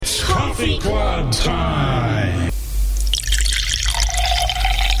Coffee Club time.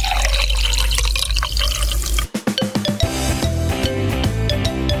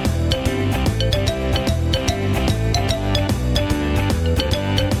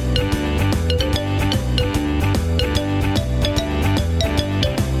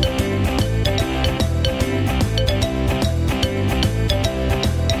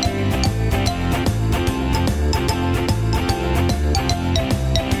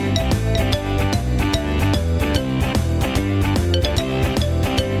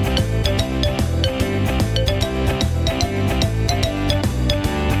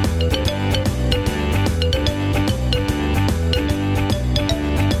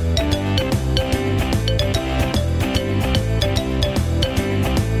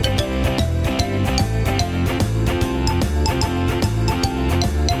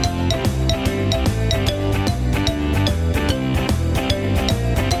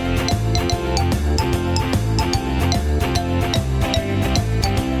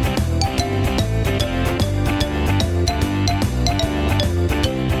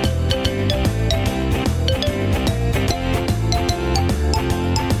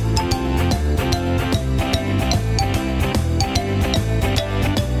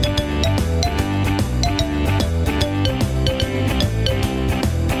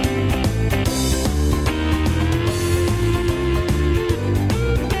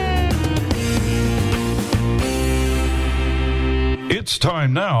 It's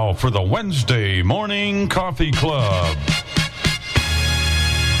time now for the Wednesday Morning Coffee Club.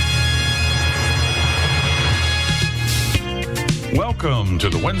 Welcome to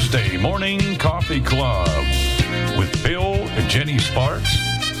the Wednesday Morning Coffee Club with Bill and Jenny Sparks,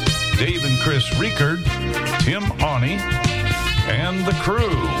 Dave and Chris Riekert, Tim Ani, and the crew.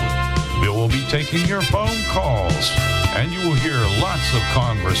 Bill will be taking your phone calls, and you will hear lots of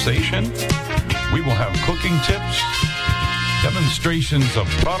conversation. We will have cooking tips, demonstrations of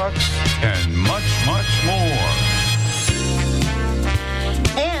products, and much, much more.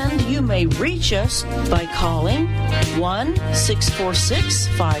 And you may reach us by calling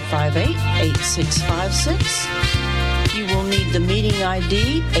 1-646-558-8656. You will need the meeting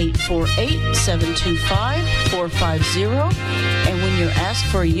ID 848-725-450. And when you're asked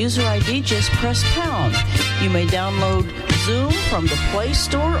for a user ID, just press pound. You may download Zoom from the Play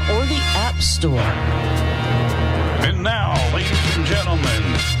Store or the App Store. And now, ladies and gentlemen,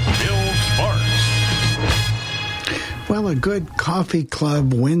 Bill Sparks. Well, a good coffee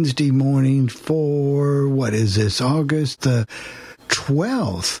club Wednesday morning for, what is this, August the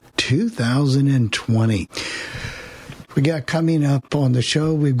 12th, 2020. We got coming up on the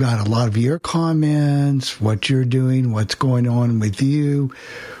show, we've got a lot of your comments, what you're doing, what's going on with you.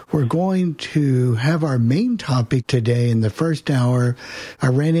 We're going to have our main topic today in the first hour. I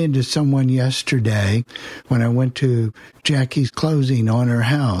ran into someone yesterday when I went to Jackie's closing on her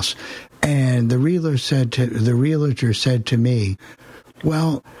house, and the realtor said to me,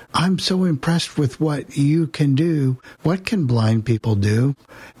 well, I'm so impressed with what you can do. What can blind people do?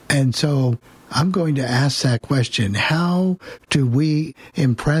 And so I'm going to ask that question. How do we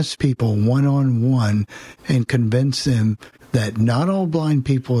impress people one-on-one and convince them that not all blind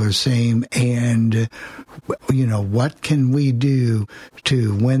people are the same, and, you know, what can we do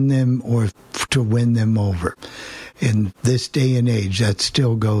to win them or to win them over in this day and age that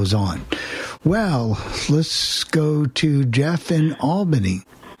still goes on? Well, let's go to Jeff in Albany.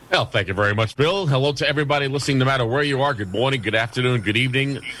 Well, thank you very much, Bill. Hello to everybody listening, no matter where you are. Good morning, good afternoon, good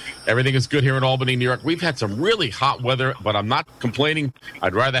evening. Everything is good here in Albany, New York. We've had some really hot weather, but I'm not complaining.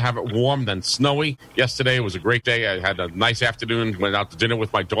 I'd rather have it warm than snowy. Yesterday was a great day. I had a nice afternoon, went out to dinner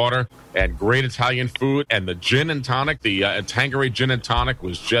with my daughter, and great Italian food. And the gin and tonic, the Tanqueray gin and tonic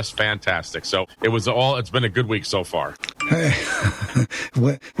was just fantastic. So it's been a good week so far.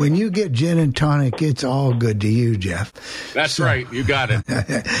 When you get gin and tonic, it's all good to you, Jeff. That's right. You got it.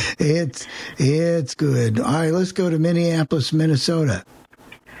 It's good. All right, let's go to Minneapolis, Minnesota.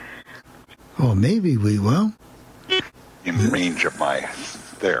 Oh, maybe we will. In range of my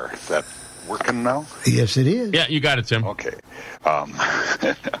there. Is that working now? Yes, it is. Yeah, you got it, Tim. Okay.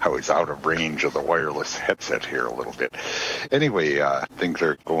 I was out of range of the wireless headset here a little bit. Anyway, things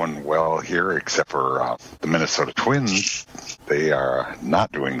are going well here, except for the Minnesota Twins. They are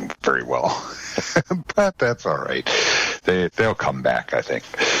not doing very well, but that's all right. They'll come back, I think.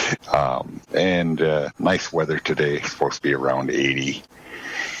 And nice weather today. It's supposed to be around 80.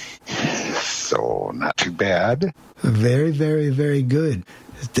 So not too bad. Very, very, very good.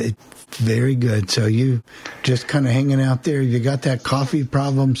 Very good. So you just kind of hanging out there. You got that coffee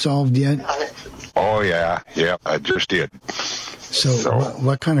problem solved yet? Oh, yeah. Yeah, I just did. So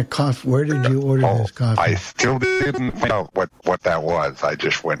what kind of coffee? Where did you order this coffee? I still didn't find out what that was. I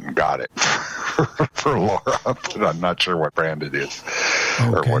just went and got it for Laura, but I'm not sure what brand it is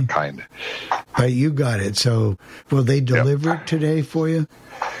or what kind. But you got it. So will they deliver it today for you?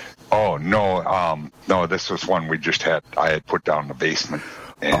 Oh, no. No, this was one I had put down in the basement.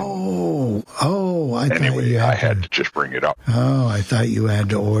 And I had to just bring it up. Oh, I thought you had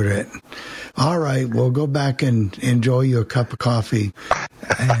to order it. All right, we'll go back and enjoy your cup of coffee.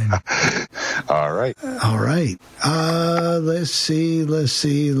 And, all right. Let's see.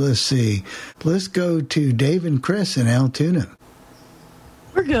 Let's go to Dave and Chris in Altoona.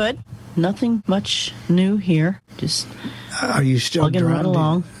 We're good. Nothing much new here. Just are you still plugging right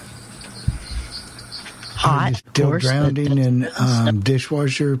along? Hot, are you still drowning in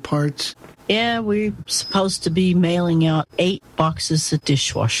dishwasher parts? Yeah, we're supposed to be mailing out 8 boxes of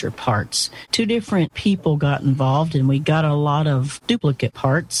dishwasher parts. 2 different people got involved, and we got a lot of duplicate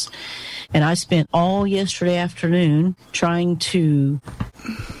parts. And I spent all yesterday afternoon trying to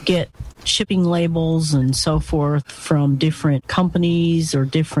get shipping labels and so forth from different companies or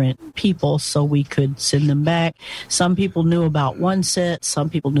different people so we could send them back. Some people knew about one set,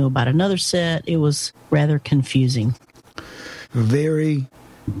 some people knew about another set. It was rather confusing. Very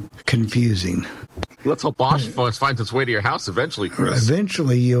confusing. Let's hope Bosch finds its way to your house eventually, Chris.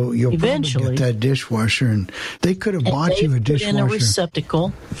 Eventually, you'll probably get that dishwasher, and they could have bought you a dishwasher. Put in a receptacle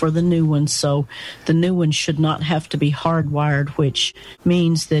for the new one, so the new one should not have to be hardwired, which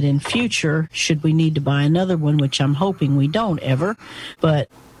means that in future, should we need to buy another one, which I'm hoping we don't ever, but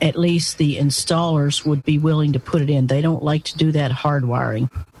at least the installers would be willing to put it in. They don't like to do that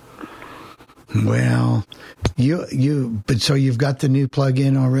hardwiring. Well, so you've got the new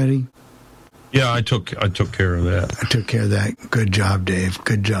plug-in already? Yeah, I took care of that. I took care of that. Good job, Dave.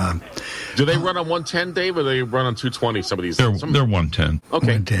 Good job. Do they run on 110, Dave, or they run on 220? Some of these. They're 110. Okay.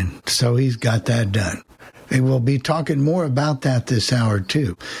 110. So he's got that done. And we'll be talking more about that this hour,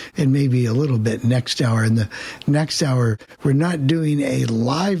 too. And maybe a little bit next hour. In the next hour, we're not doing a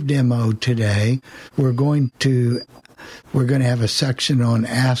live demo today. We're going to have a section on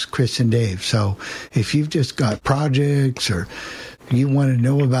Ask Chris and Dave. So if you've just got projects or you want to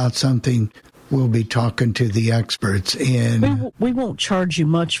know about something, we'll be talking to the experts. And we won't charge you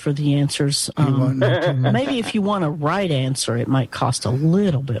much for the answers. Maybe if you want a right answer, it might cost a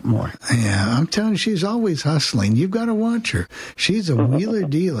little bit more. Yeah, I'm telling you, she's always hustling. You've got to watch her. She's a wheeler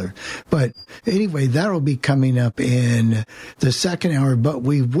dealer. But anyway, that'll be coming up in the second hour. But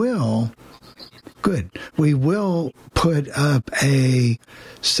we will put up a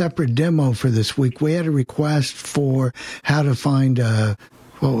separate demo for this week. We had a request for how to find a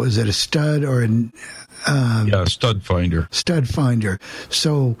stud or a stud finder. Stud finder.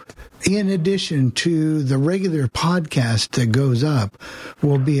 So in addition to the regular podcast that goes up,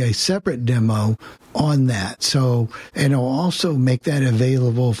 will be a separate demo on that. So, and I'll also make that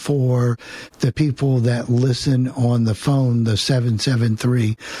available for the people that listen on the phone, the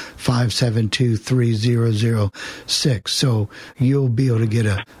 773-572-3006. So you'll be able to get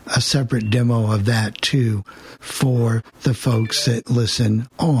a separate demo of that too for the folks that listen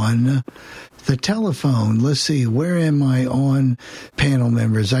on the telephone. Let's see, where am I on panel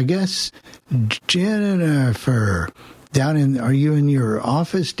members? I guess Jennifer, are you in your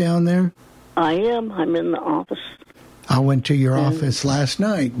office down there? I am. I'm in the office. I went to your office last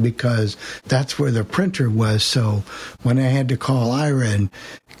night because that's where the printer was. So when I had to call Ira and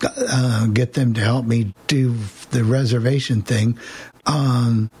get them to help me do the reservation thing,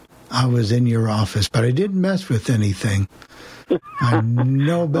 I was in your office, but I didn't mess with anything. I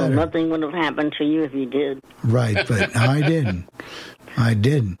know better. Well, nothing would have happened to you if you did. Right, but I didn't.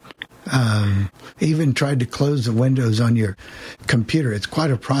 Even tried to close the windows on your computer. It's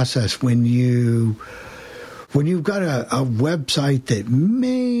quite a process when you've got a website that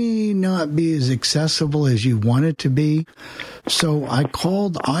may not be as accessible as you want it to be. So I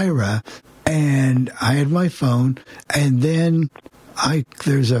called Ira, and I had my phone, and then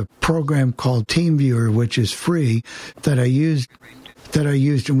there's a program called TeamViewer, which is free, that I used,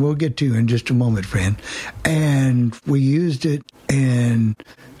 and we'll get to in just a moment, Fran. And we used it, and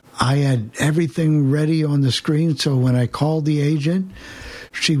I had everything ready on the screen, so when I called the agent,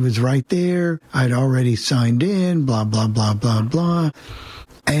 she was right there. I'd already signed in, blah, blah, blah, blah, blah.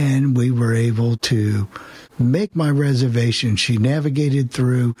 And we were able to make my reservation. She navigated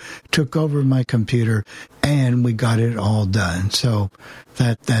through, took over my computer, and we got it all done. So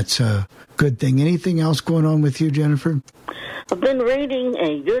that's a good thing. Anything else going on with you, Jennifer? I've been reading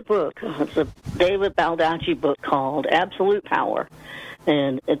a good book. It's a David Baldacci book called Absolute Power.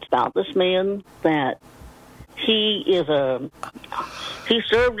 And it's about this man that he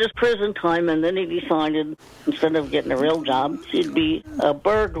served his prison time, and then he decided, instead of getting a real job, he'd be a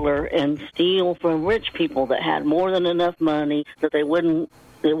burglar and steal from rich people that had more than enough money that it wouldn't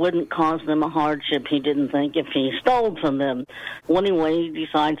cause them a hardship, he didn't think, if he stole from them. Well, anyway, he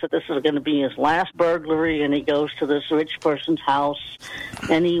decides that this is going to be his last burglary, and he goes to this rich person's house,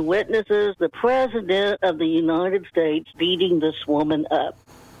 and he witnesses the President of the United States beating this woman up.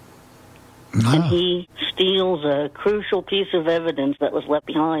 And he steals a crucial piece of evidence that was left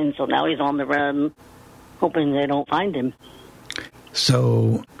behind, so now he's on the run, hoping they don't find him.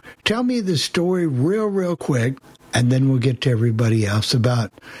 So tell me the story real quick, and then we'll get to everybody else,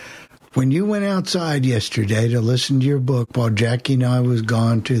 about when you went outside yesterday to listen to your book while Jackie and I was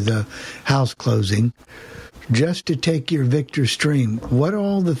gone to the house closing, just to take your Victor Stream. What are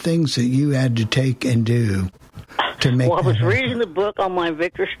all the things that you had to take and do to make Well, I was that reading the book on my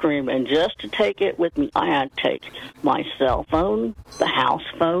Victor Stream, and just to take it with me, I had to take my cell phone, the house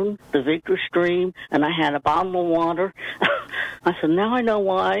phone, the Victor Stream, and I had a bottle of water. I said, now I know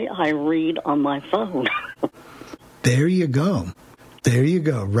why I read on my phone. There you go. There you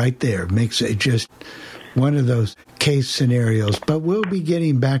go. Right there. Makes it just one of those case scenarios. But we'll be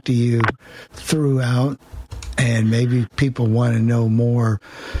getting back to you throughout, and maybe people want to know more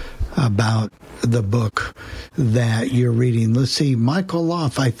about the book that you're reading. Let's see. Michael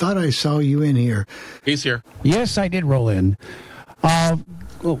Loff, I thought I saw you in here. He's here. Yes, I did roll in.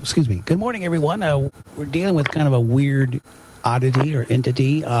 Excuse me. Good morning, everyone. We're dealing with kind of a weird oddity or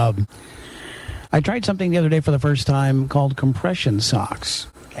entity. I tried something the other day for the first time called compression socks.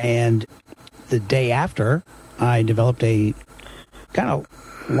 And the day after, I developed a kind of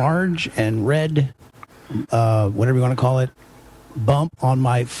large and red, whatever you want to call it, bump on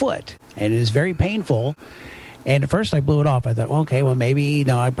my foot. And it is very painful. And at first I blew it off. I thought, well, okay, well, maybe,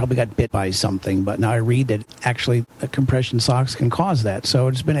 I probably got bit by something. But now I read that actually compression socks can cause that. So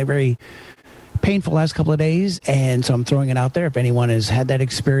it's been a very painful last couple of days. And so I'm throwing it out there. If anyone has had that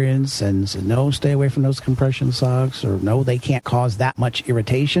experience and said, no, stay away from those compression socks, or no, they can't cause that much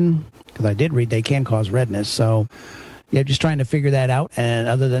irritation, because I did read they can cause redness. So, yeah, just trying to figure that out. And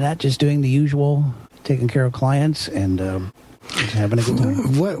other than that, just doing the usual, taking care of clients and just having a good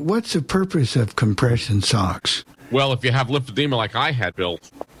time. What's the purpose of compression socks? Well, if you have lymphedema like I had, Bill,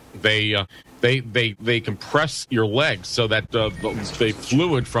 they compress your legs so that the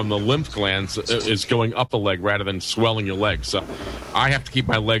fluid from the lymph glands is going up the leg rather than swelling your legs. So I have to keep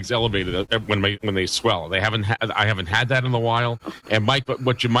my legs elevated when they swell. I haven't had that in a while. And Mike, but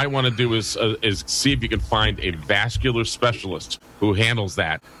what you might want to do is see if you can find a vascular specialist who handles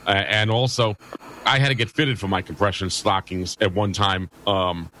that. And also, I had to get fitted for my compression stockings at one time.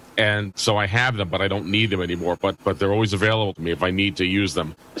 And so I have them, but I don't need them anymore. But they're always available to me if I need to use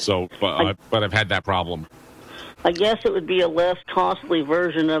them. So, but I've had that problem. I guess it would be a less costly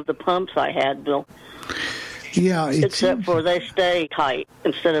version of the pumps I had, Bill. Yeah, except for they stay tight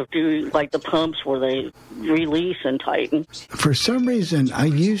instead of doing like the pumps where they release and tighten. For some reason, I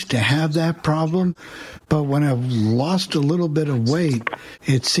used to have that problem, but when I lost a little bit of weight,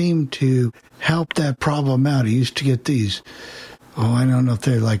 it seemed to help that problem out. I used to get these, I don't know if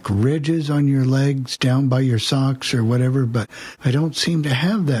they're like ridges on your legs down by your socks or whatever, but I don't seem to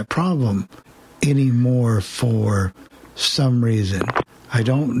have that problem anymore for some reason. I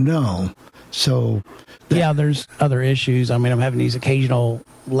don't know. So yeah, there's other issues. I mean, I'm having these occasional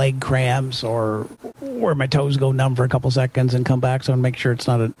leg cramps or where my toes go numb for a couple seconds and come back. So I want to make sure it's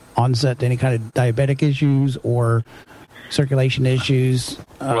not an onset to any kind of diabetic issues or circulation issues.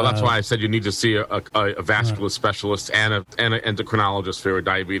 Well, that's why I said you need to see a vascular specialist and an endocrinologist for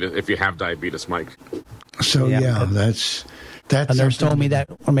diabetes if you have diabetes, Mike. So yeah, that's. A nurse told me that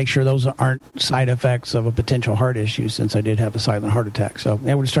I'll make sure those aren't side effects of a potential heart issue, since I did have a silent heart attack. So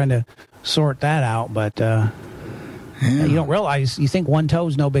yeah, we're just trying to sort that out. But you don't realize, you think one toe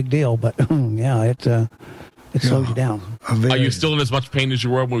is no big deal, but yeah, it slows you down. Are you still in as much pain as you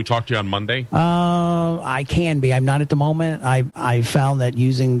were when we talked to you on Monday? I can be. I'm not at the moment. I found that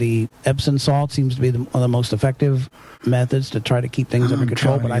using the Epsom salt seems to be one of the most effective methods to try to keep things under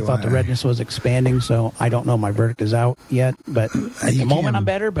control. But I thought the redness was expanding, so I don't know. My verdict is out yet. But at the moment, I'm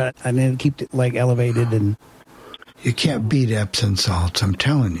better. But I need to keep it elevated. And you can't beat Epsom salts. I'm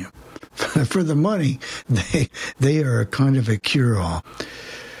telling you. For the money, they are a kind of a cure-all.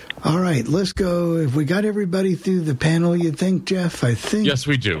 All right, let's go. If we got everybody through the panel, you think, Jeff? I think. Yes,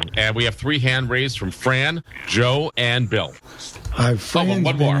 we do. And we have 3 hand raised from Fran, Joe, and Bill.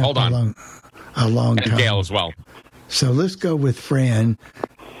 One more. Hold on. A long time. And Gail as well. So let's go with Fran,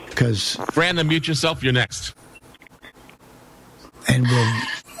 because Fran, unmute yourself. You're next. And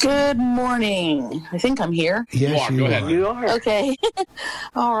Good morning. I think I'm here. Yes, Go ahead. You are. Okay.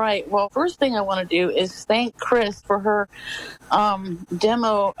 All right. Well, first thing I want to do is thank Chris for her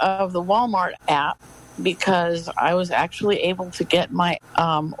demo of the Walmart app, because I was actually able to get my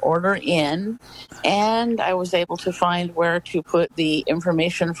order in, and I was able to find where to put the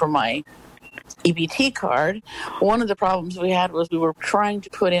information for my EBT card. One of the problems we had was we were trying to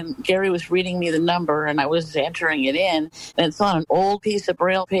put in, Gary was reading me the number and I was entering it in, and it's on an old piece of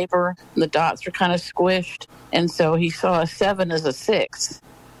Braille paper. The dots are kind of squished, and so he saw a 7 as a 6,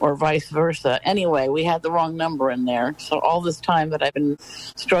 or vice versa. Anyway, we had the wrong number in there. So all this time that I've been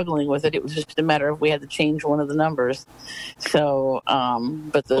struggling with it, it was just a matter of we had to change one of the numbers. So,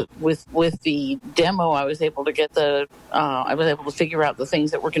 but with the demo, I was able to get I was able to figure out the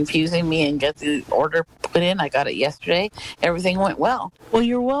things that were confusing me and get the order put in. I got it yesterday. Everything went well. Well,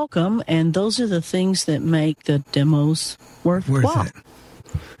 you're welcome. And those are the things that make the demos worthwhile. Worth it.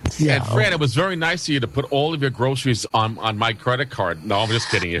 Yeah. And Fran, it was very nice of you to put all of your groceries on my credit card. No, I'm just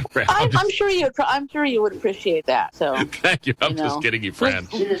kidding you, Fran. I'm sure you would appreciate that. So thank you. I'm just kidding you, Fran.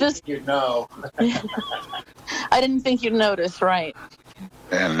 Just You know. I didn't think you'd notice, right?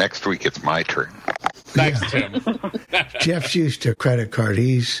 And next week it's my turn. Thanks, Tim. Jeff's used to a credit card.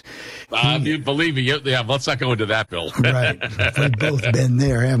 He's You believe me? Yeah, let's not go into that, Bill. right. We've both been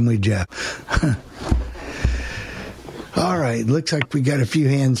there, haven't we, Jeff? All right. Looks like we got a few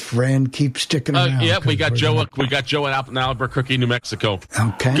hands. Friend, keep sticking around. Yeah, we got Joe. We got Joe in Albuquerque, New Mexico.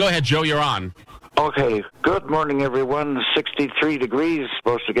 Okay. Go ahead, Joe. You're on. Okay, good morning, everyone. 63 degrees,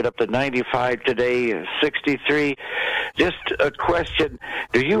 supposed to get up to 95 today, 63. Just a question.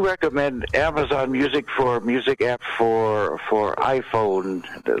 Do you recommend Amazon Music for music app for iPhone?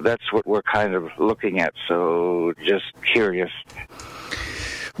 That's what we're kind of looking at, so just curious.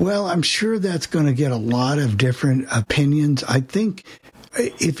 Well, I'm sure that's going to get a lot of different opinions. I think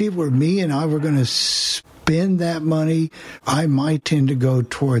if it were me and I were going to spend that money, I might tend to go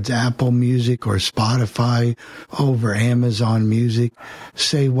towards Apple Music or Spotify over Amazon Music.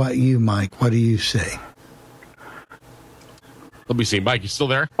 Say what you, Mike. What do you say? Let me see. Mike, you still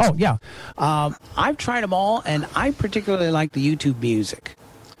there? Oh, yeah. I've tried them all, and I particularly like the YouTube Music.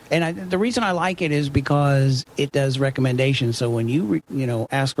 And the reason I like it is because it does recommendations. So when you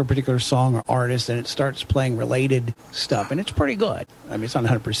ask for a particular song or artist, and it starts playing related stuff, and it's pretty good. I mean, it's not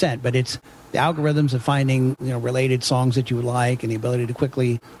 100%, but it's the algorithms of finding related songs that you would like, and the ability to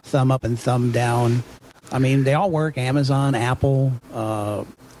quickly thumb up and thumb down. I mean, they all work. Amazon, Apple.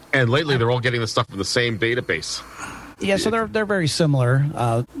 And lately, they're all getting the stuff from the same database. Yeah, so they're very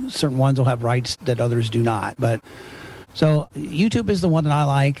similar. Certain ones will have rights that others do not, but. So YouTube is the one that I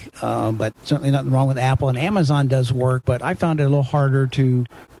like, but certainly nothing wrong with Apple. And Amazon does work, but I found it a little harder to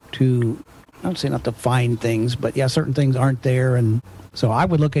I don't say not to find things, but yeah, certain things aren't there. And so I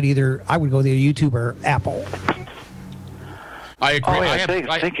would look at I would go either YouTube or Apple. I agree. Oh, yeah,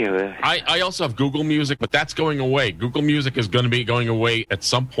 thank you. I also have Google Music, but that's going away. Google Music is going to be going away at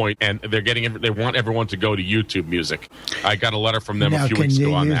some point, and they want everyone to go to YouTube Music. I got a letter from them a few weeks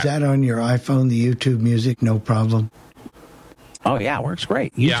ago on that. Can you use that on your iPhone, the YouTube Music, no problem? Oh, yeah, it works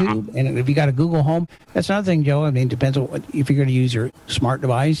great. YouTube, and if you got a Google Home, that's another thing, Joe. I mean, it depends on if you're going to use your smart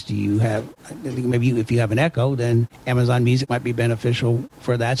device. Do you have, if you have an Echo, then Amazon Music might be beneficial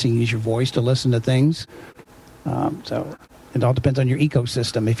for that, so you use your voice to listen to things. So it all depends on your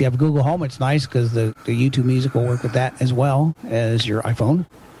ecosystem. If you have Google Home, it's nice because the YouTube Music will work with that as well as your iPhone.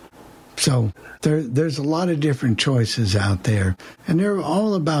 So there's a lot of different choices out there, and they're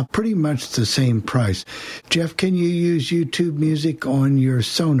all about pretty much the same price. Jeff, can you use YouTube Music on your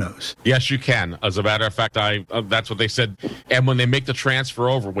Sonos? Yes, you can. As a matter of fact, that's what they said. And when they make the transfer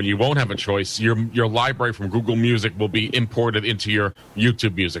over, when you won't have a choice, your library from Google Music will be imported into your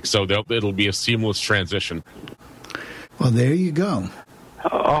YouTube Music, so it'll be a seamless transition. Well, there you go.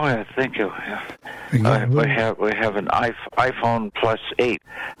 Oh, yeah, thank you. We have an iPhone Plus 8,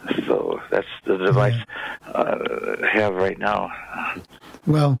 so that's the device I have right now.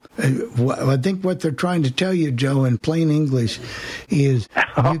 Well, I think what they're trying to tell you, Joe, in plain English, is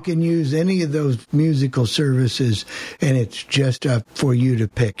you can use any of those musical services, and it's just up for you to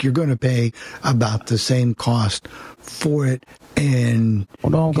pick. You're going to pay about the same cost for it. And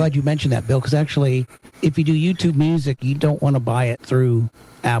well, no, I'm glad you mentioned that, Bill, because actually, if you do YouTube Music, you don't want to buy it through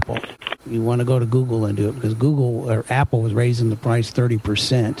Apple. You want to go to Google and do it, because Google or Apple was raising the price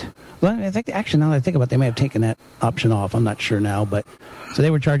 30%. Well, I think actually, now that I think about it, they may have taken that option off. I'm not sure now, but so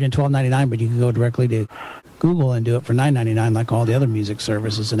they were charging $12.99, but you could go directly to Google and do it for $9.99, like all the other music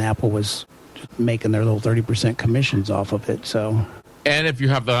services, and Apple was just making their little 30% commissions off of it. So And if you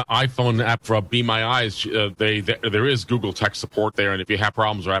have the iPhone app for Be My Eyes, there is Google Tech support there. And if you have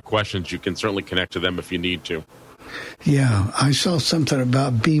problems or have questions, you can certainly connect to them if you need to. Yeah, I saw something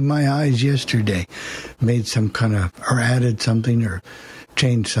about Be My Eyes yesterday. Made some kind of, or added something or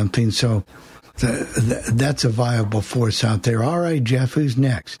changed something. So that's a viable force out there. All right, Jeff, who's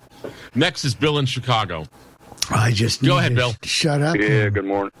next? Next is Bill in Chicago. I just go ahead, Bill. Shut up. Yeah, good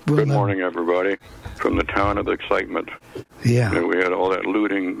morning. Good morning, everybody. From the town of excitement. Yeah. We had all that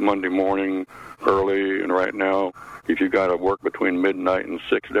looting Monday morning early, and right now, if you got to work between midnight and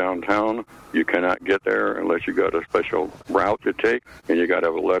 6 downtown, you cannot get there unless you got a special route to take, and you got to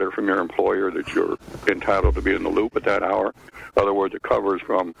have a letter from your employer that you're entitled to be in the loop at that hour. In other words, it covers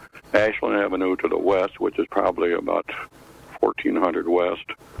from Ashland Avenue to the west, which is probably about 1400 west,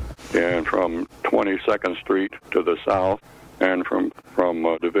 and from 22nd Street to the south, and from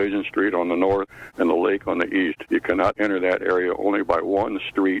Division Street on the north and the lake on the east. You cannot enter that area only by one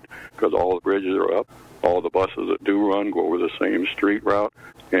street because all the bridges are up. All the buses that do run go over the same street route,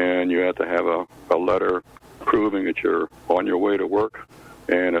 and you have to have a letter proving that you're on your way to work.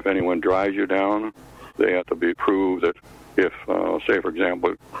 And if anyone drives you down, they have to be proved that if, say, for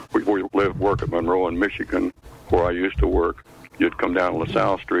example, we work at Monroe in Michigan, where I used to work, you'd come down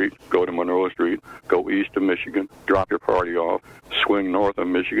LaSalle Street, go to Monroe Street, go east of Michigan, drop your party off, swing north of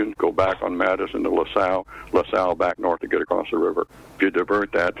Michigan, go back on Madison to LaSalle back north to get across the river. If you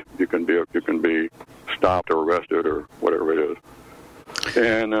divert that, you can be stopped or arrested or whatever it is.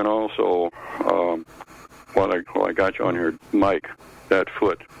 And then also, while I got you on here, Mike, that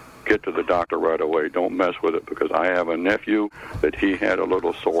foot, get to the doctor right away. Don't mess with it, because I have a nephew that he had a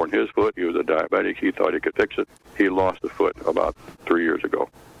little sore in his foot. He was a diabetic. He thought he could fix it. He lost the foot about 3 years ago.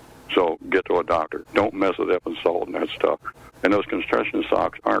 So get to a doctor. Don't mess with Epsom salt and that stuff. And those construction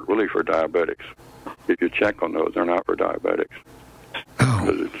socks aren't really for diabetics. If you check on those, they're not for diabetics.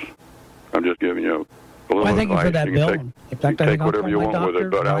 Oh. I'm just giving you a little thank you for that, Bill. In fact, I take whatever you want with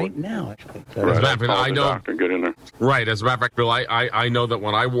it, but right now, actually. I know. Get in there. Right. As a matter of fact, Bill, I know that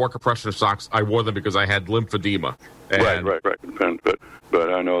when I wore compression socks, I wore them because I had lymphedema. And Right. But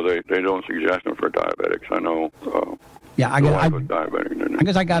I know they don't suggest them for diabetics. I know. Yeah, I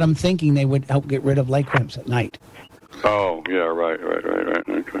guess I got them thinking they would help get rid of leg cramps at night. Oh, yeah, right.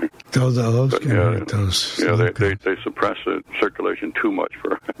 Okay. Those Yeah, they suppress the circulation too much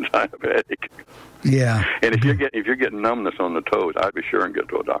for a diabetic. Yeah. And if you're getting numbness on the toes, I'd be sure and get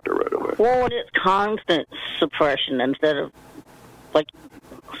to a doctor right away. Well, it's constant suppression instead of, like,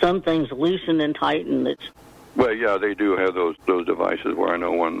 some things loosen and tighten. Well, yeah, they do have those devices where I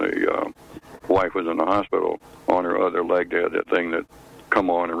know when the wife was in the hospital, on her other leg they had that thing that come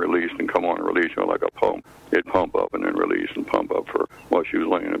on and release, like a pump. It'd pump up and then release and pump up for while she was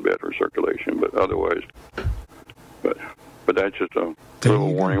laying in bed for circulation. But otherwise, but that's just a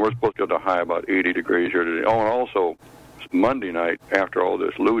little warning. We're supposed to get a high about 80 degrees here today. Oh, and also Monday night, after all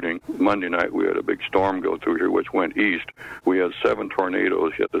this looting, Monday night we had a big storm go through here, which went east. We had 7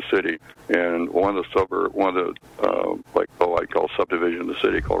 tornadoes hit the city, and one of the I call subdivision of the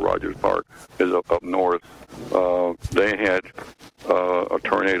city called Rogers Park is up north. They had a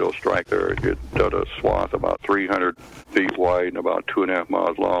tornado strike there. It did a swath about 300 feet wide and about 2.5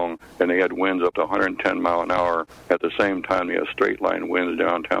 miles long, and they had winds up to 110 mile an hour. At the same time, they had straight line winds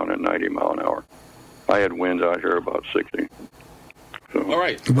downtown at 90 mile an hour. I had winds out here about 60. So, all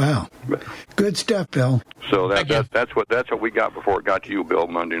right. Wow. Good stuff, Bill. So that's what we got before it got to you, Bill,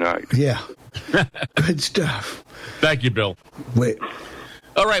 Monday night. Yeah. Good stuff. Thank you, Bill. Wait.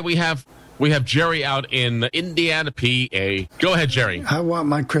 All right, we have Jerry out in Indiana, PA. Go ahead, Jerry. I want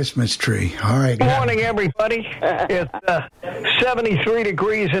my Christmas tree. All right. Good morning, everybody. It's 73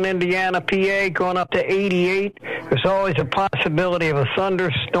 degrees in Indiana, PA, going up to 88. There's always a possibility of a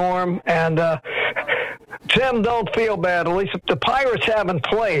thunderstorm. And, Tim, don't feel bad. At least if the Pirates haven't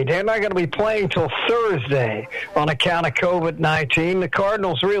played, they're not going to be playing till Thursday on account of COVID-19. The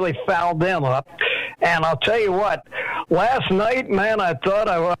Cardinals really fouled them up. And I'll tell you what, last night, man, I thought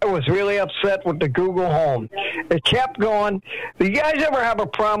I was really upset with the Google Home. It kept going. Do you guys ever have a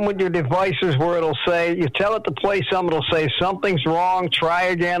problem with your devices where it'll say, you tell it to play something, it'll say something's wrong, try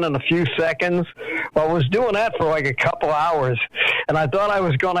again in a few seconds? Well, I was doing that for like a couple hours, and I thought I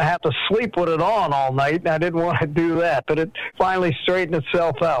was going to have to sleep with it on all night, and I didn't want to do that, but it finally straightened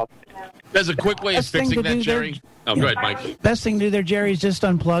itself out. There's a quick way of fixing that, Jerry. Go ahead, Mike. Best thing to do there, Jerry, is just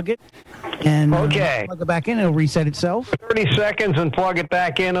unplug it. And plug it back in, it'll reset itself. 30 seconds and plug it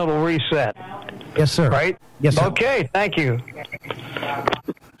back in, it'll reset. Yes, sir. Right? Yes, sir. Okay, thank you.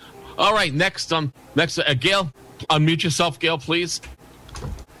 All right, next, Gail, unmute yourself, Gail, please.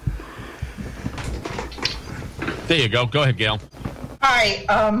 There you go. Go ahead, Gail. Hi.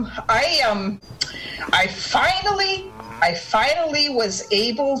 I finally was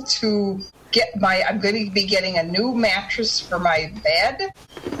able to get I'm going to be getting a new mattress for my bed.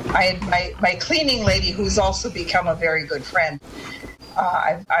 I had my cleaning lady, who's also become a very good friend.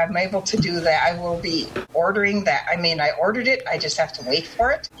 I'm able to do that. I will be ordering that. I mean, I ordered it. I just have to wait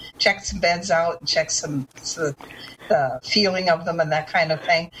for it. Check some beds out and check the feeling of them and that kind of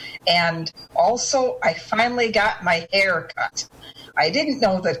thing. And also, I finally got my hair cut. I didn't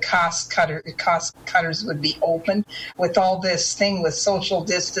know that cost cutters would be open with all this thing with social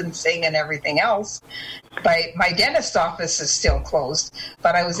distancing and everything else. My dentist office is still closed,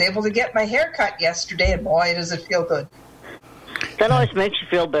 but I was able to get my hair cut yesterday, and boy, does it feel good. That always makes you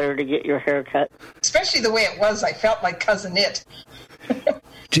feel better to get your hair cut. Especially the way it was. I felt like Cousin It.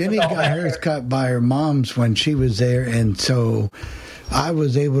 Jenny got hers cut by her mom's when she was there, and so I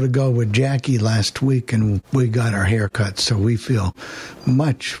was able to go with Jackie last week, and we got our hair cut, so we feel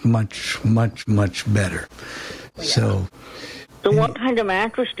much, much, much, much better. Yeah. So what kind of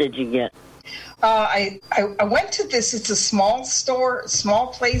mattress did you get? I went to this. It's a small store, small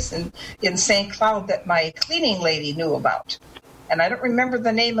place in St. Cloud that my cleaning lady knew about. And I don't remember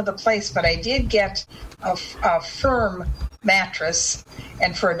the name of the place, but I did get a firm mattress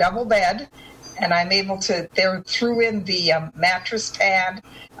and for a double bed. And I'm able to, they threw in the mattress pad,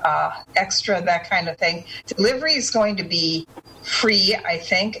 extra, that kind of thing. Delivery is going to be free, I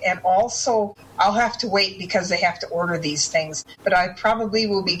think. And also, I'll have to wait because they have to order these things. But I probably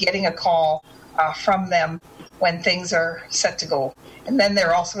will be getting a call from them when things are set to go. And then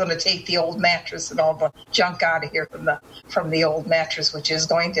they're also going to take the old mattress and all the junk out of here from the old mattress, which is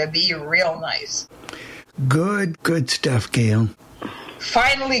going to be real nice. Good stuff, Gail.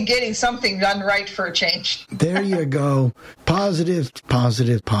 Finally getting something done right for a change. There you go. Positive. All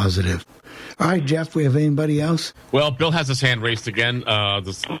right, Jeff, we have anybody else? Well, Bill has his hand raised again.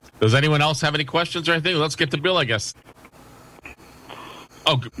 Does anyone else have any questions or anything? Let's get to Bill, I guess.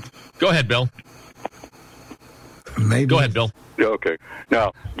 Oh, go ahead, Bill. Maybe. Go ahead, Bill. Okay.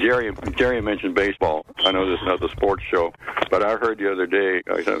 Now, Jerry mentioned baseball. I know this is not the sports show, but I heard the other day,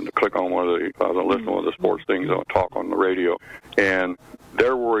 I had to click on I was listening to one of the sports things on talk on the radio, and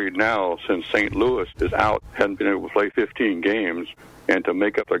they're worried now since St. Louis is out, hasn't been able to play 15 games, and to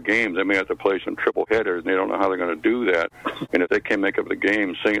make up their games, they may have to play some triple headers, and they don't know how they're going to do that. And if they can't make up the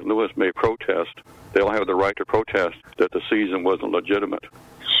game, St. Louis may protest. They'll have the right to protest that the season wasn't legitimate.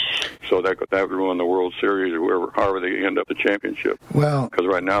 So that would ruin the World Series or however they end up the championship. Well, because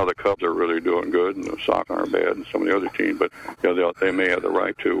right now the Cubs are really doing good, and the Sox aren't bad, and some of the other teams. But they may have the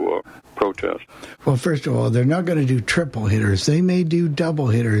right to protest. Well, first of all, they're not going to do triple hitters. They may do double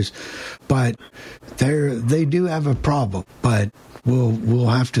hitters, but they do have a problem. But we'll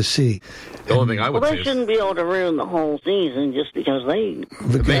have to see. The only thing I would say they shouldn't be able to ruin the whole season just because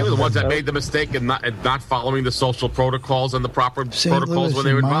they were the ones that made the mistake in not following the social protocols and the proper protocols when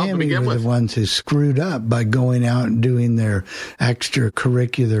they were involved to begin with. The ones who screwed up by going out and doing their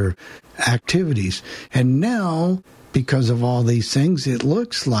extracurricular activities, and now because of all these things, it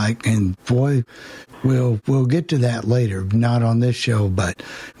looks like, and boy, we'll get to that later, not on this show, but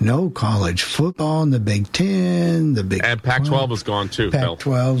no college football in the Big Ten, and Pac-12 is gone too.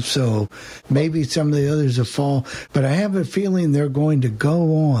 Pac-12, so maybe some of the others will fall, but I have a feeling they're going to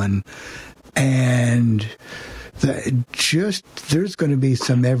go on, and there's going to be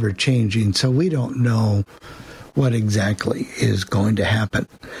some ever changing, so we don't know what exactly is going to happen.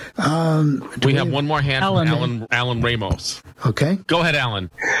 We have one more hand from Alan Ramos. Okay. Go ahead,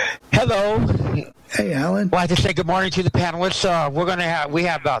 Alan. Hello. Hey, Alan. Well, I have to say good morning to the panelists. We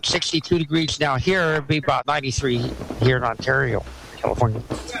have about 62 degrees now here. It'll be about 93 here in Ontario, California.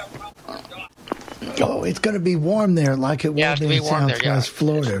 Oh, it's going to be warm there like it will be in Southwest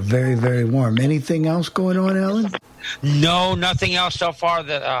Florida. Very, very warm. Anything else going on, Alan? No, nothing else so far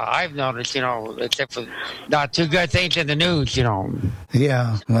that I've noticed, except for not too good things in the news,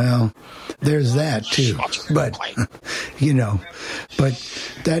 Yeah, well, there's that too. But,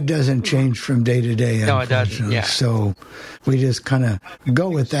 but that doesn't change from day to day, no, it doesn't, yeah. So we just kind of go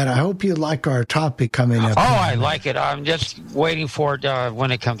with that. I hope you like our topic coming up. Oh, I like it. I'm just waiting for it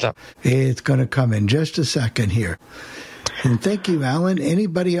when it comes up. It's going to come in just a second here. And thank you, Alan.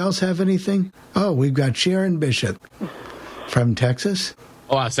 Anybody else have anything? Oh, we've got Sharon Bishop from Texas.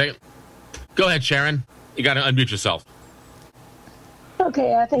 Oh, I'll say it. Go ahead, Sharon. You got to unmute yourself.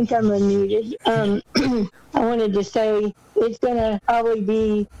 Okay, I think I'm unmuted. I wanted to say it's going to probably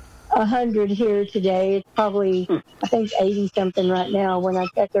be 100 here today. It's probably, I think, 80-something right now when I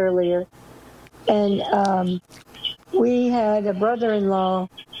checked earlier. And we had a brother-in-law,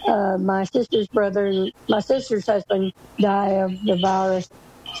 my sister's husband died of the virus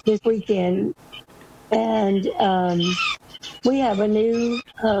this weekend. And we have a new,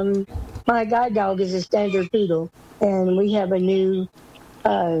 my guide dog is a standard poodle, and we have a new,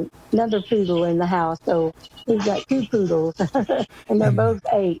 another poodle in the house. So we've got 2 poodles, and they're both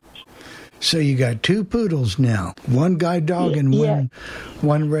 8. So you got 2 poodles now, 1 guide dog and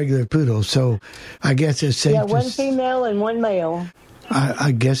one regular poodle. So I guess it's safe. Yeah, 1 female and 1 male.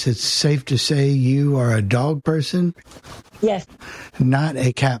 I guess it's safe to say you are a dog person? Yes. Not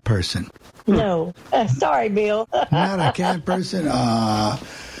a cat person? No. Sorry, Bill. Not a cat person?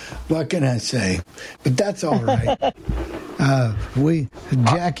 What can I say? But that's all right.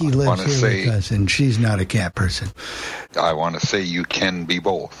 Jackie lives here with us, and she's not a cat person. I want to say you can be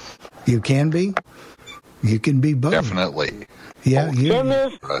both. You can be? You can be both. Definitely. Yeah. He's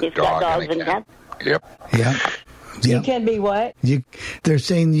got dogs and cats. Yep. Yeah. You can be what? They're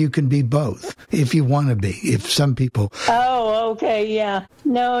saying you can be both if you want to be. If some people. Oh, okay, yeah.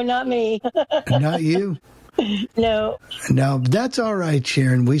 No, not me. Not you? No. No, that's all right,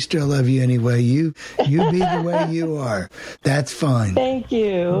 Sharon. We still love you anyway. You be the way you are. That's fine. Thank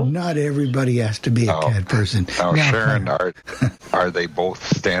you. Not everybody has to be a cat person. Now, Sharon, are they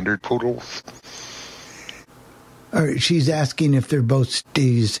both standard poodles? She's asking if they're both.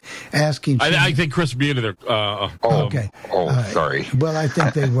 She's asking. I think Chris muted her. Okay. Sorry. Well, I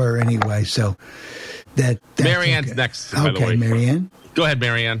think they were anyway. So that's Marianne's okay. next. By the way, Marianne. Go ahead,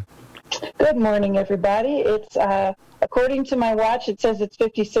 Marianne. Good morning, everybody. It's according to my watch, it says it's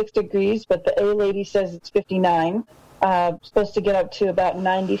 56 degrees, but the A lady says it's 59. Supposed to get up to about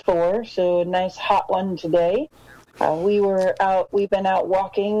 94, so a nice hot one today. We've been out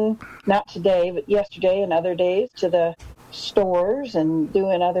walking, not today, but yesterday and other days, to the stores and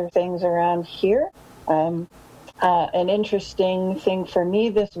doing other things around here. An interesting thing for me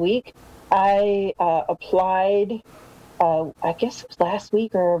this week, I applied, I guess it was last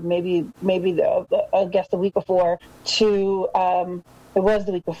week or maybe the week before, it was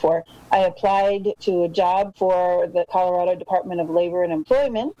the week before. I applied to a job for the Colorado Department of Labor and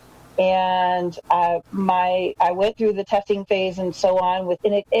Employment. And I went through the testing phase and so on with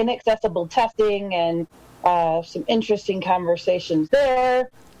inaccessible testing and some interesting conversations there,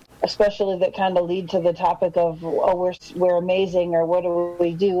 especially that kind of lead to the topic of, we're amazing, or what do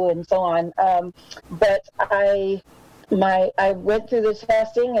we do, and so on. But I went through the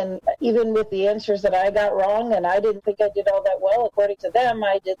testing, and even with the answers that I got wrong, and I didn't think I did all that well, according to them,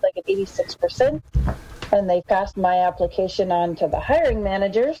 I did like an 86%. And they passed my application on to the hiring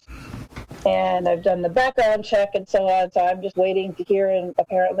managers, and I've done the background check and so on. So I'm just waiting to hear, and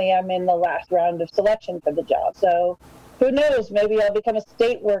apparently I'm in the last round of selection for the job. So who knows? Maybe I'll become a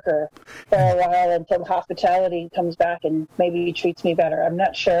state worker for a while until hospitality comes back and maybe treats me better. I'm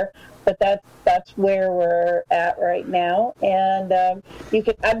not sure, but that's where we're at right now. And you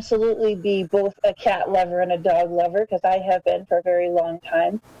can absolutely be both a cat lover and a dog lover, because I have been for a very long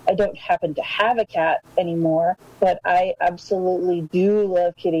time. I don't happen to have a cat anymore, but I absolutely do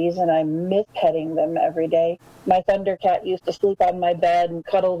love kitties, and I miss petting them every day. My Thundercat used to sleep on my bed and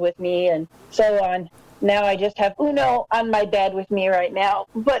cuddle with me and so on. Now I just have Uno on my bed with me right now.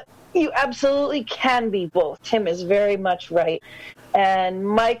 But you absolutely can be both. Tim is very much right. And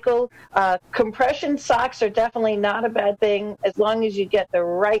Michael, compression socks are definitely not a bad thing as long as you get the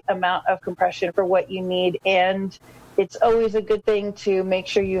right amount of compression for what you need. And it's always a good thing to make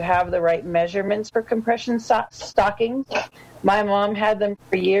sure you have the right measurements for compression stockings. My mom had them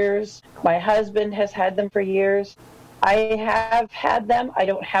for years. My husband has had them for years. I have had them. I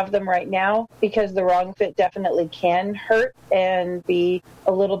don't have them right now because the wrong fit definitely can hurt and be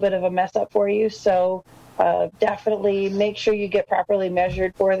a little bit of a mess up for you. So definitely make sure you get properly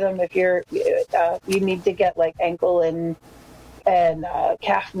measured for them. If you need to get like ankle and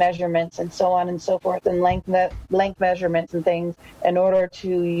calf measurements and so on and so forth, and length measurements and things in order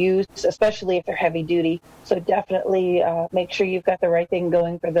to use, especially if they're heavy duty. So definitely make sure you've got the right thing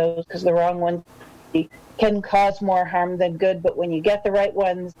going for those, because the wrong ones can cause more harm than good. But when you get the right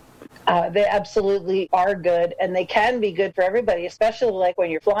ones, they absolutely are good, and they can be good for everybody, especially like when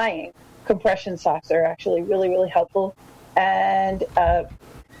you're flying. Compression socks are actually really, really helpful. And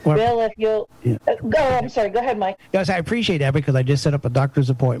Bill, if you'll go, I'm sorry. Go ahead, Mike. Yes, I appreciate that, because I just set up a doctor's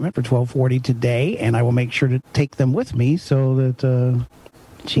appointment for 12:40 today, and I will make sure to take them with me so that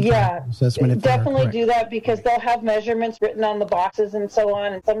assessment. If definitely correct. do that, because they'll have measurements written on the boxes and so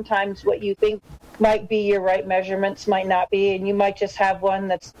on, and sometimes what you think might be your right measurements might not be, and you might just have one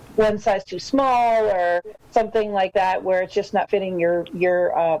that's one size too small or something like that, where it's just not fitting your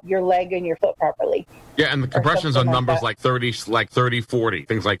leg and your foot properly. Yeah, and the compressions on numbers like 30, 40,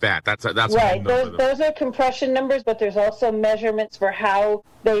 things like that. That's right. Those are compression numbers, but there's also measurements for how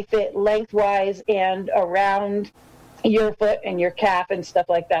they fit lengthwise and around your foot and your calf and stuff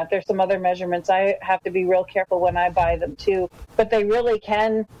like that. There's some other measurements. I have to be real careful when I buy them too, but they really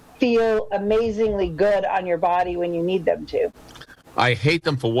can feel amazingly good on your body when you need them to. I hate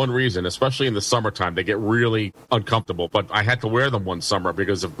them for one reason, especially in the summertime. They get really uncomfortable. But I had to wear them one summer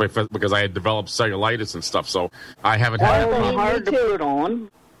because I had developed cellulitis and stuff. So I haven't had them hard to put on.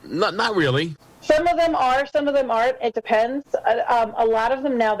 Not really. Some of them are, some of them aren't. It depends. A lot of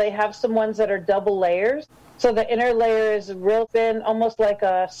them now, they have some ones that are double layers. So the inner layer is real thin, almost like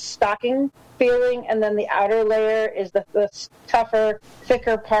a stocking feeling, and then the outer layer is the tougher,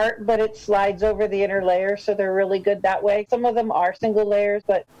 thicker part, but it slides over the inner layer, so they're really good that way. Some of them are single layers,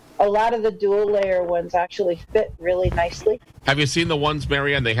 but a lot of the dual layer ones actually fit really nicely. Have you seen the ones,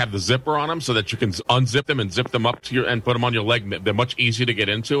 Marianne? They have the zipper on them so that you can unzip them and zip them up to and put them on your leg. They're much easier to get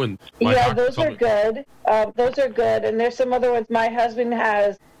into. And those are good. Those are good. And there's some other ones. My husband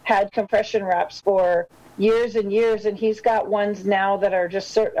has had compression wraps for years and years, and he's got ones now that are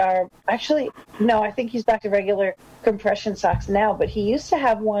just actually, no, I think he's back to regular compression socks now, but he used to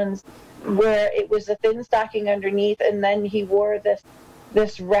have ones where it was a thin stocking underneath, and then he wore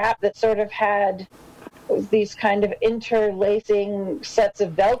this wrap that sort of had these kind of interlacing sets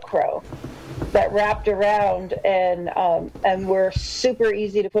of Velcro that wrapped around and were super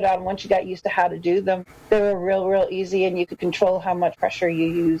easy to put on once you got used to how to do them. They were real easy, and you could control how much pressure you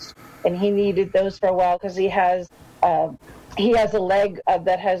used. And he needed those for a while because he has a leg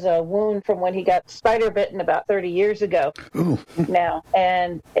that has a wound from when he got spider bitten about 30 years ago. Ooh. Now,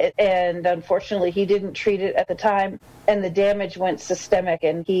 and unfortunately he didn't treat it at the time, and the damage went systemic,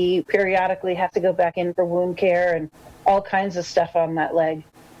 and he periodically has to go back in for wound care and all kinds of stuff on that leg.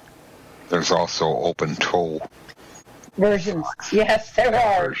 There's also open toe versions. Yes, there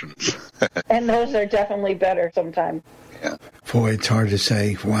are versions. And those are definitely better sometimes. Yeah. Boy, it's hard to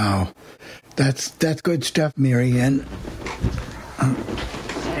say. Wow. That's good stuff, Marianne.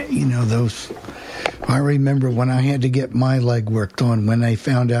 Those. I remember when I had to get my leg worked on when they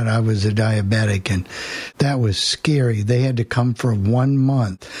found out I was a diabetic, and that was scary. They had to come for 1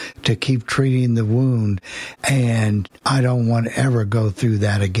 month to keep treating the wound, and I don't want to ever go through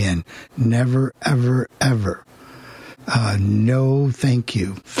that again. Never, ever, ever. No, thank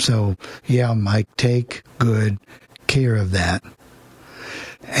you. So, yeah, Mike, take good care of that.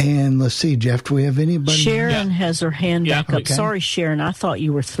 And let's see, Jeff, do we have anybody? Sharon has her hand back up. Okay. Sorry, Sharon, I thought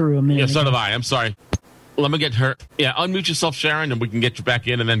you were through a minute Yeah, so ago. did I. I'm sorry. Let me get her. Yeah, unmute yourself, Sharon, and we can get you back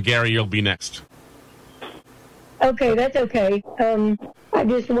in, and then Gary, you'll be next. Okay, that's okay. I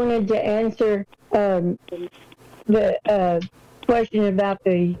just wanted to answer the question about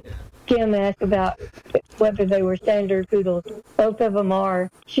Kim asked about whether they were standard poodles. Both of them are.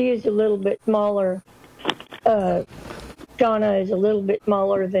 She is a little bit smaller. Shauna is a little bit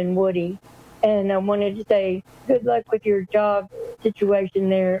smaller than Woody. And I wanted to say good luck with your job situation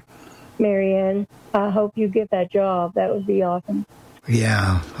there, Marianne. I hope you get that job. That would be awesome.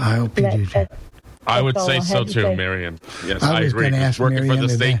 Yeah, I hope you do. I would all say I so had to too, say. Marianne. Yes, I I was agree. gonna ask Working Marianne for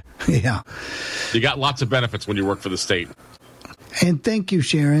the state, Yeah. you got lots of benefits when you work for the state. And thank you,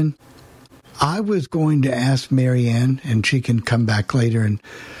 Sharon. I was going to ask Marianne, and she can come back later, and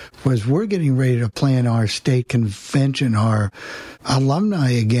we're getting ready to plan our state convention, our alumni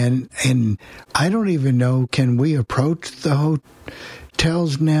again, and I don't even know, can we approach the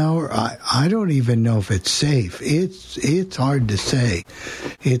hotels now? I don't even know if it's safe. It's hard to say.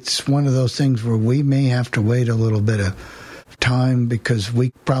 It's one of those things where we may have to wait a little bit of time because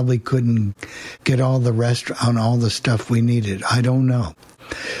we probably couldn't get all the rest on all the stuff we needed. I don't know.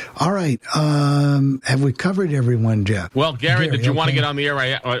 All right. Have we covered everyone, Jeff? Well, Gary, did you want to okay. get on the air?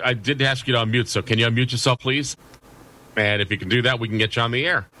 I did ask you to unmute, so can you unmute yourself, please? And if you can do that, we can get you on the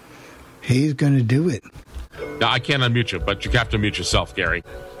air. He's going to do it. No, I can't unmute you, but you have to unmute yourself, Gary.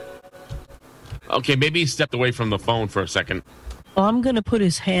 Okay, maybe he stepped away from the phone for a second. Well, I'm going to put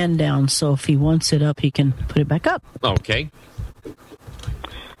his hand down, so if he wants it up, he can put it back up. Okay.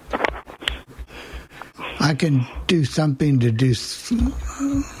 I can do something to do.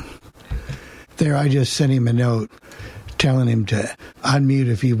 There, I just sent him a note telling him to unmute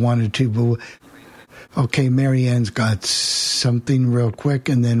if he wanted to. But okay, Marianne's got something real quick,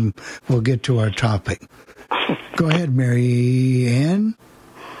 and then we'll get to our topic. Go ahead, Marianne.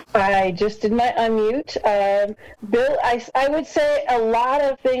 I just did my unmute. Bill, I would say a lot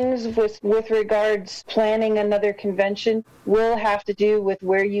of things with regards planning another convention will have to do with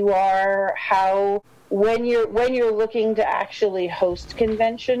where you are, when you're looking to actually host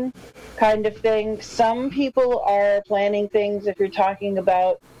convention kind of thing. Some people are planning things, if you're talking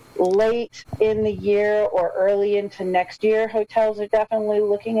about late in the year or early into next year, hotels are definitely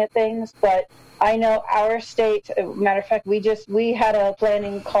looking at things, but I know our state, matter of fact, we had a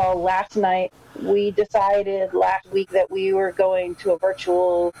planning call last night. We decided last week that we were going to a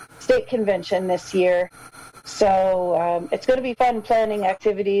virtual state convention this year. So it's going to be fun planning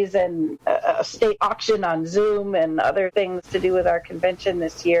activities and a state auction on Zoom and other things to do with our convention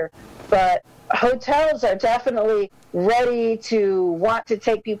this year. But hotels are definitely ready to want to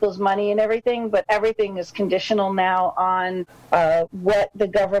take people's money and everything, but everything is conditional now on what the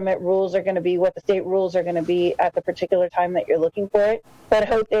government rules are going to be, what the state rules are going to be at the particular time that you're looking for it. But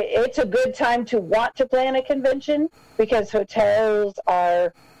it's a good time to want to plan a convention because hotels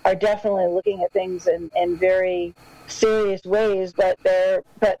are definitely looking at things in very serious ways, but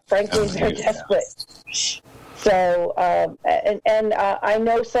frankly they're desperate. So, I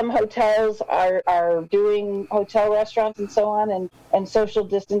know some hotels are doing hotel restaurants and so on and social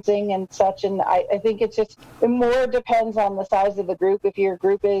distancing and such. And I think it more depends on the size of the group. If your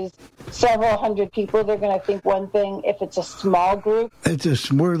group is several hundred people, they're going to think one thing. If it's a small group,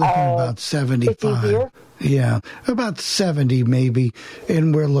 we're looking about 75. Yeah, about 70 maybe,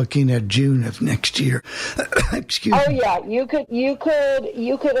 and we're looking at June of next year. Excuse me. Oh yeah, you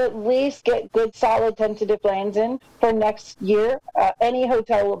could at least get good solid tentative plans in for next year. Any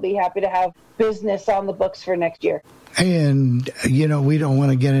hotel will be happy to have business on the books for next year. And we don't want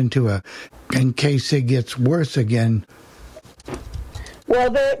to get into in case it gets worse again. Well,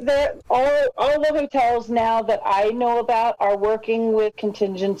 all the hotels now that I know about are working with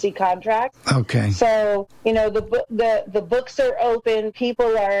contingency contracts. Okay. So the books are open.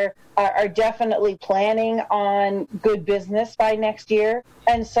 People are definitely planning on good business by next year,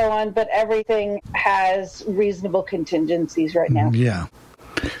 and so on. But everything has reasonable contingencies right now. Yeah.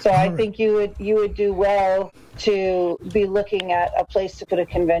 So I think you would do well to be looking at a place to put a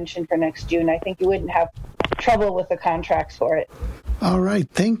convention for next June. I think you wouldn't have trouble with the contracts for it. All right.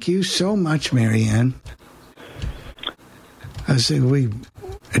 Thank you so much, Marianne. I said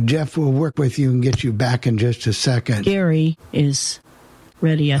Jeff will work with you and get you back in just a second. Gary is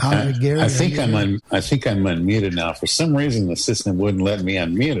ready. Gary, I think I'm unmuted now. For some reason, the system wouldn't let me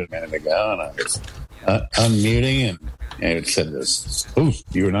unmute a minute ago, and I was unmuting, and it said this,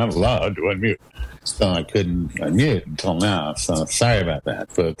 you're not allowed to unmute. So I couldn't unmute until now. So sorry about that.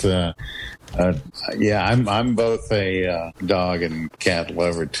 But I'm both a dog and cat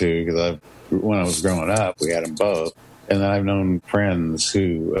lover too. Because when I was growing up, we had them both, and then I've known friends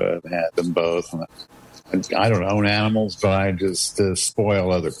who had them both. And I don't own animals, but I just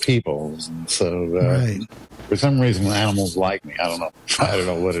spoil other people's. And so for some reason, animals like me. I don't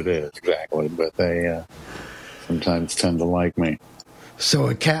know what it is exactly, but they sometimes tend to like me. So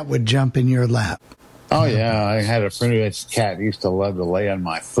a cat would jump in your lap. Oh, yeah. I had a friend whose cat used to love to lay on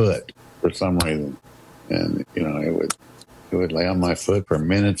my foot for some reason. And, it would lay on my foot for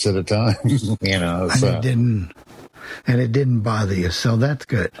minutes at a time, And it didn't bother you, so that's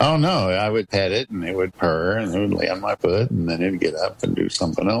good. Oh, no. I would pet it, and it would purr, and it would lay on my foot, and then it would get up and do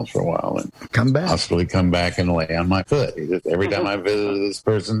something else for a while. And come back. Possibly come back and lay on my foot. Every time I visited this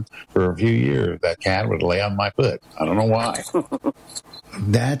person for a few years, that cat would lay on my foot. I don't know why.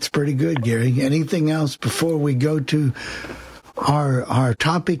 That's pretty good, Gary. Anything else before we go to our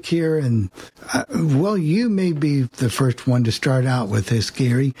topic here? And you may be the first one to start out with this,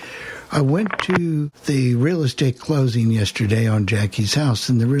 Gary. I went to the real estate closing yesterday on Jackie's house,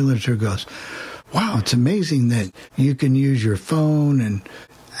 and the realtor goes, "Wow, it's amazing that you can use your phone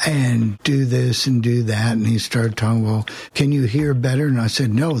and do this and do that." And he started talking, "Well, can you hear better?" And I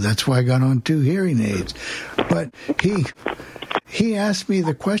said, "No, that's why I got on 2 hearing aids." But he asked me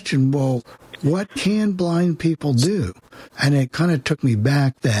the question, well, what can blind people do? And it kind of took me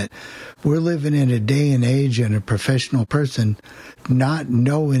back that we're living in a day and age and a professional person not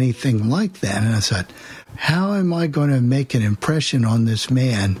know anything like that. And I thought, how am I going to make an impression on this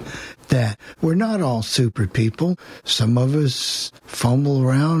man that we're not all super people? Some of us fumble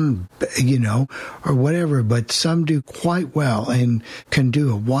around, or whatever, but some do quite well and can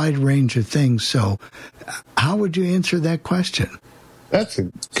do a wide range of things. So how would you answer that question? That's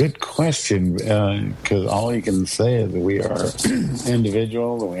a good question, because all you can say is that we are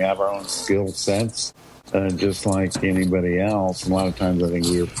individuals and we have our own skill sets, just like anybody else. A lot of times I think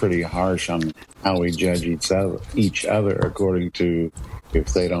we're pretty harsh on how we judge each other according to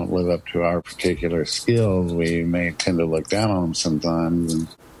if they don't live up to our particular skills, we may tend to look down on them sometimes.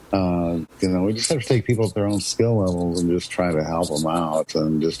 And, we just have to take people at their own skill levels and just try to help them out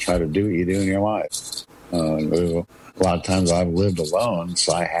and just try to do what you do in your life. A lot of times I've lived alone,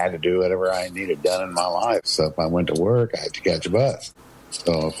 so I had to do whatever I needed done in my life. So if I went to work, I had to catch a bus.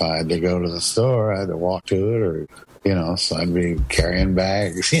 So if I had to go to the store, I had to walk to it, or, so I'd be carrying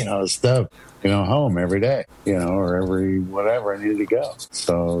bags, stuff, home every day, or every whatever I needed to go.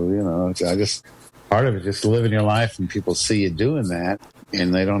 So, part of it, just living your life, and people see you doing that,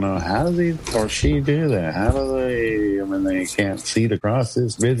 and they don't know, how does he or she do that? How do they can't see it across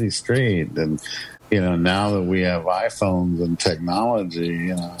this busy street. And, now that we have iPhones and technology,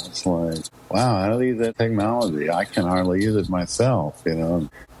 it's like, wow, how do they use that technology? I can hardly use it myself,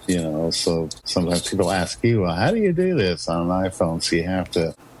 so sometimes people ask you, well, how do you do this on an iPhone? So you have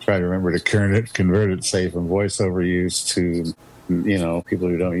to try to remember to convert it, say, from voiceover use to, people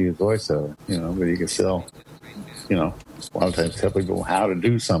who don't use voiceover, but you can still, a lot of times tell people how to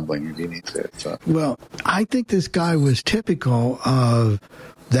do something if you need to. So. Well, I think this guy was typical of,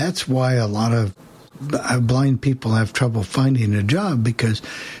 that's why a lot of blind people have trouble finding a job, because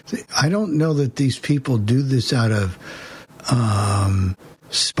I don't know that these people do this out of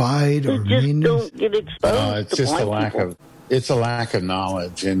spite or meanness. Don't get exposed it's just a lack of. It's a lack of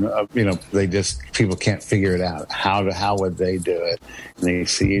knowledge, and people can't figure it out. How would they do it? And they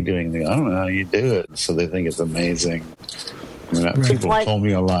see you doing it. I don't know how you do it, so they think it's amazing. People told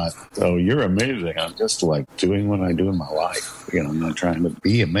me a lot. Oh, you're amazing. I'm just doing what I do in my life. I'm not trying to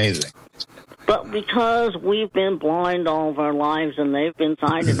be amazing. But because we've been blind all of our lives and they've been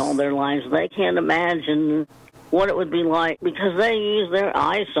sighted all their lives, they can't imagine what it would be like, because they use their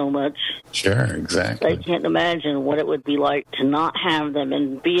eyes so much. Sure, exactly. They can't imagine what it would be like to not have them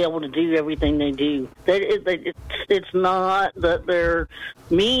and be able to do everything they do. It's not that they're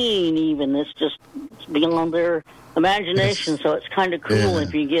mean even. It's just beyond their imagination. So it's kind of cool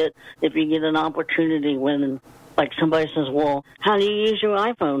if you get an opportunity when, like, somebody says, well, how do you use your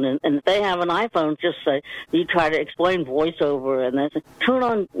iPhone? And if they have an iPhone, just say, you try to explain voiceover, and they say,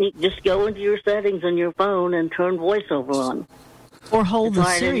 just go into your settings on your phone and turn voiceover on. Or hold the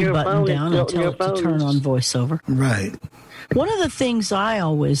Siri button down and tell it to turn on voiceover. Right. One of the things I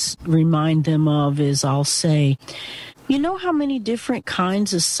always remind them of is I'll say, you know how many different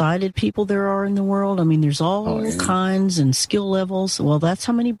kinds of sighted people there are in the world? I mean, there's all kinds and skill levels. Well, that's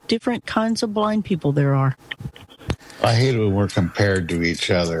how many different kinds of blind people there are. I hate it when we're compared to each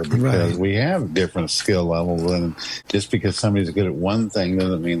other, because we have different skill levels, and just because somebody's good at one thing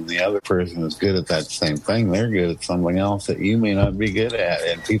doesn't mean the other person is good at that same thing. They're good at something else that you may not be good at,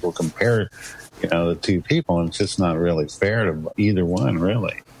 and people compare, the two people, and it's just not really fair to either one,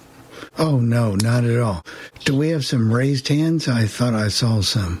 really. Oh, no, not at all. Do we have some raised hands? I thought I saw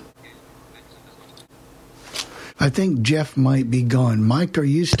some. I think Jeff might be gone. Mike, are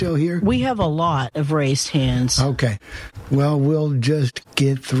you still here? We have a lot of raised hands. Okay. Well, we'll just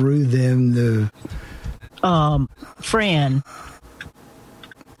get through them. Fran.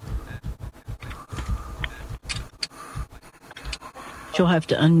 She'll have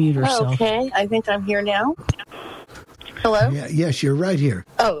to unmute herself. Okay, I think I'm here now. Hello? Yeah, yes, you're right here.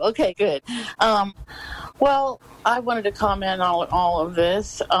 Oh, okay, good. Well, I wanted to comment on all of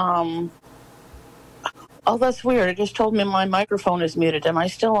this. Oh, that's weird. It just told me my microphone is muted. Am I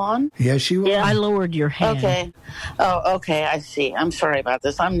still on? Yes, you are. Yeah, I lowered your hand. Okay. Oh, okay. I see. I'm sorry about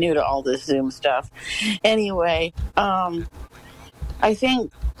this. I'm new to all this Zoom stuff. Anyway, I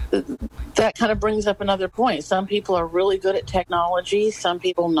think that kind of brings up another point. Some people are really good at technology. Some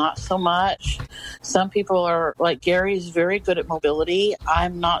people not so much. Some people are, like Gary's very good at mobility.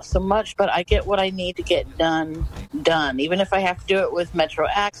 I'm not so much, but I get what I need to get done. Even if I have to do it with Metro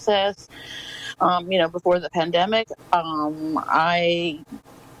Access. Before the pandemic, I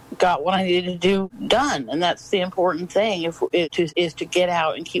got what I needed to do done, and that's the important thing. Is to get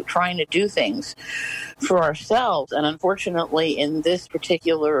out and keep trying to do things for ourselves. And unfortunately, in this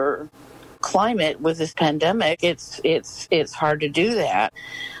particular climate with this pandemic, it's hard to do that.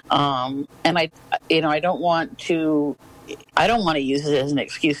 And I don't want to use it as an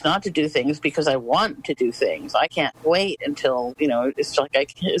excuse not to do things, because I want to do things. I can't wait until, it's like I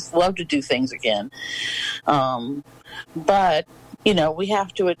just love to do things again. But, we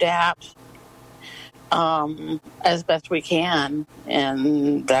have to adapt as best we can.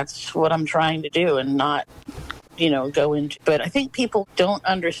 And that's what I'm trying to do, and not, go into. But I think people don't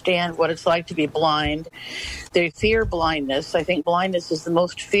understand what it's like to be blind. They fear blindness. I think blindness is the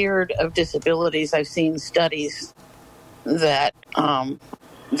most feared of disabilities. I've seen studies that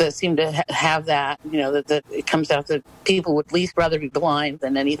that seem to have that, that it comes out that people would at least rather be blind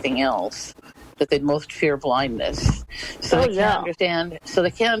than anything else, that they'd most fear blindness. So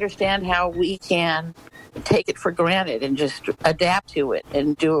they can't understand how we can take it for granted and just adapt to it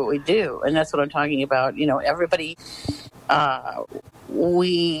and do what we do. And that's what I'm talking about. Everybody,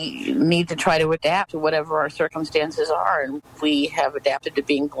 we need to try to adapt to whatever our circumstances are. And we have adapted to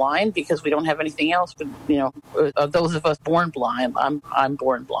being blind because we don't have anything else. But, those of us born blind, I'm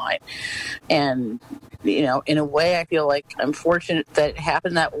born blind. And, in a way, I feel like I'm fortunate that it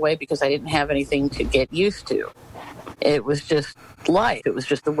happened that way because I didn't have anything to get used to. It was just life. It was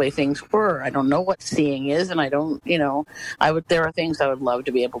just the way things were. I don't know what seeing is, and I don't, there are things I would love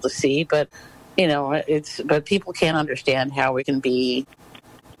to be able to see, but, but people can't understand how we can be,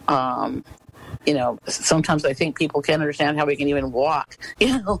 sometimes I think people can't understand how we can even walk,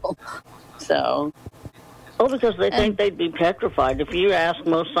 so. Oh, because they think they'd be petrified. If you ask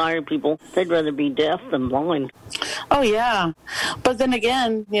most sighted people, they'd rather be deaf than blind. Oh, yeah. But then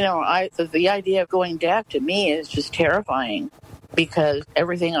again, the idea of going deaf to me is just terrifying because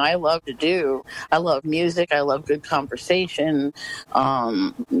everything I love to do, I love music, I love good conversation,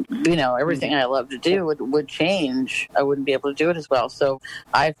 everything I love to do would change. I wouldn't be able to do it as well. So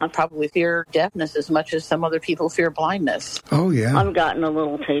I probably fear deafness as much as some other people fear blindness. Oh, yeah. I've gotten a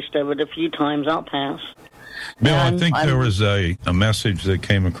little taste of it a few times. I'll pass. Bill, I think there was a message that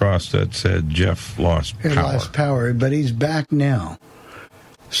came across that said Jeff lost power. He lost power, but he's back now.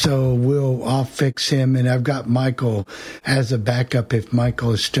 So I'll fix him, and I've got Michael as a backup if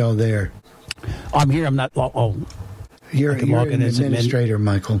Michael is still there. I'm here. I'm not. You're an administrator,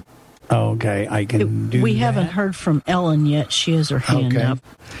 Michael. Oh, okay, I can do We that. haven't heard from Ellen yet. She has her hand up.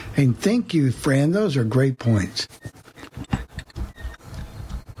 And thank you, Fran. Those are great points.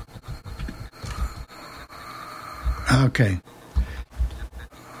 Okay.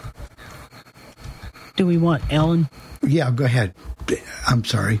 Do we want Ellen? Yeah, go ahead. I'm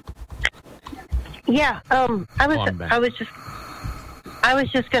sorry. Yeah, I was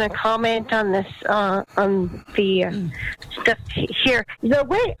just going to comment on this on the stuff here. The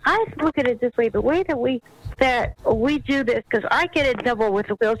way I look at it this way, the way that we do this, because I get a double with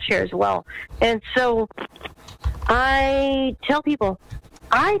a wheelchair as well, and so I tell people,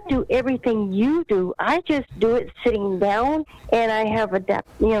 I do everything you do. I just do it sitting down, and I have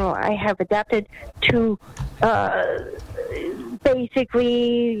adapted to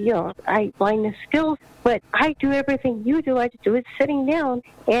basically, I blindness skills, but I do everything you do. I just do it sitting down.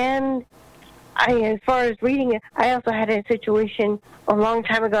 And as far as reading it, I also had a situation a long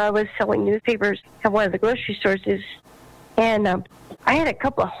time ago. I was selling newspapers at one of the grocery stores, and I had a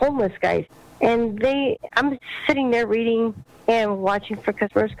couple of homeless guys, and I'm sitting there reading and watching for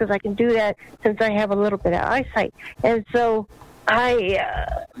customers because I can do that since I have a little bit of eyesight. And so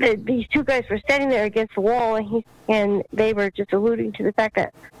these two guys were standing there against the wall, and they were just alluding to the fact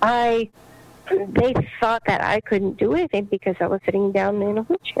that they thought that I couldn't do anything because I was sitting down in a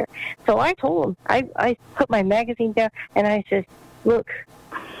wheelchair. So I told them, I put my magazine down, and I said, look,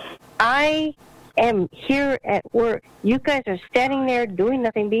 I am here at work. You guys are standing there doing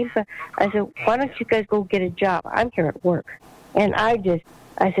nothing. I said, why don't you guys go get a job? I'm here at work. And I said,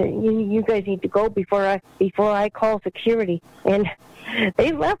 you guys need to go before I call security. And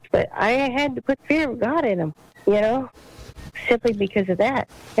they left, but I had to put fear of God in them, simply because of that.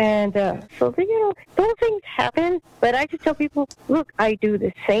 And so, those things happen. But I just tell people, look, I do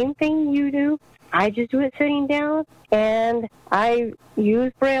the same thing you do. I just do it sitting down, and I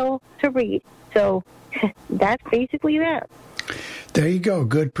use Braille to read. So that's basically that. There you go.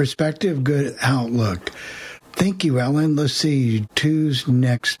 Good perspective, good outlook. Thank you, Ellen. Let's see. Who's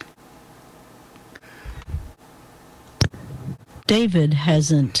next? David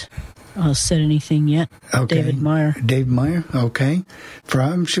hasn't said anything yet. Okay. David Meyer. Dave Meyer, okay.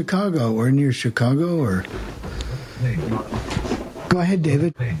 From Chicago or near Chicago or... Go ahead,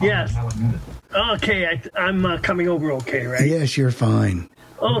 David. Yes. Okay, I'm coming over okay, right? Yes, you're fine.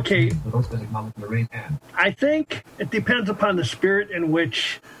 Okay. I think it depends upon the spirit in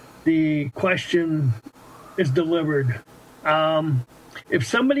which the question is delivered. If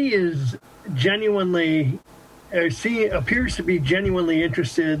somebody is genuinely, appears to be genuinely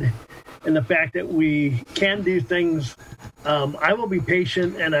interested in the fact that we can do things, I will be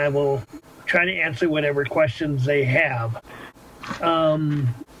patient and I will try to answer whatever questions they have. And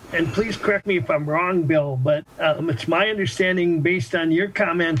please correct me if I'm wrong, Bill, but it's my understanding based on your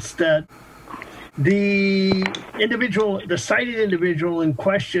comments that the sighted individual in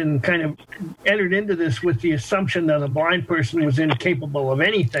question kind of entered into this with the assumption that a blind person was incapable of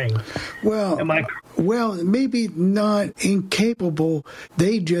anything. Well, Well, maybe not incapable.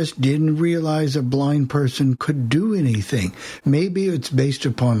 They just didn't realize a blind person could do anything. Maybe it's based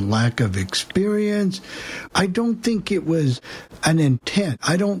upon lack of experience. I don't think it was an intent.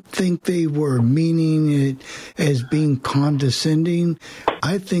 I don't think they were meaning it as being condescending.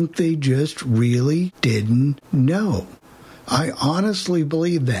 I think they just really didn't know. I honestly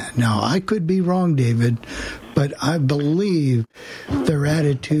believe that. Now, I could be wrong, David, but I believe their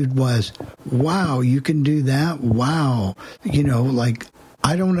attitude was, wow, you can do that? Wow. Like,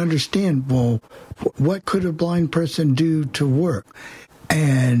 I don't understand. Well, what could a blind person do to work?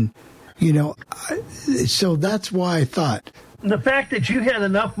 And, so that's why I thought. The fact that you had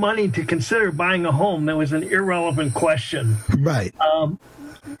enough money to consider buying a home, that was an irrelevant question. Right.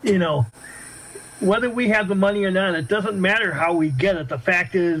 Whether we have the money or not, it doesn't matter how we get it. The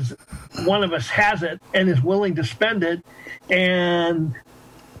fact is, one of us has it and is willing to spend it, and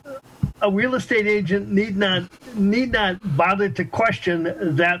a real estate agent need not bother to question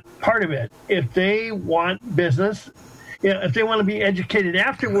that part of it. If they want business, if they want to be educated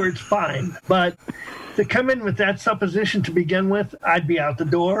afterwards, fine. But to come in with that supposition to begin with, I'd be out the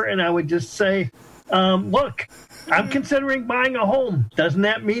door, and I would just say, look, I'm considering buying a home. Doesn't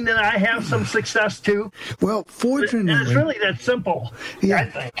that mean that I have some success too? Well, fortunately, it's really that simple. Yeah, I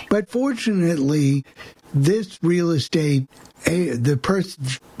think. But fortunately, this real estate,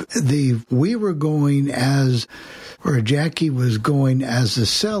 Jackie was going as the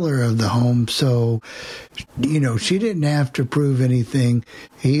seller of the home, so she didn't have to prove anything.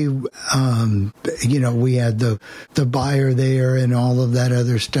 We had the buyer there and all of that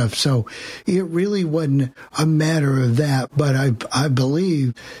other stuff, so it really wasn't a matter of that. But I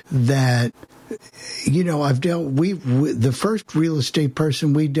believe that the first real estate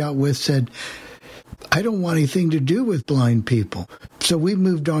person we dealt with said, I don't want anything to do with blind people. So we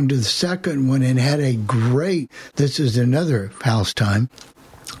moved on to the second one and had this is another house time,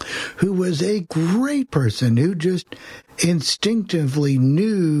 who was a great person who just instinctively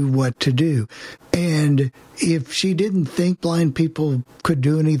knew what to do. And if she didn't think blind people could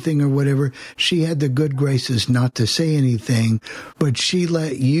do anything or whatever, she had the good graces not to say anything, but she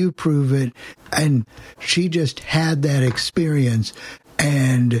let you prove it, and she just had that experience.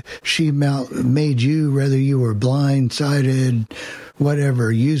 And she made you, whether you were blind-sided,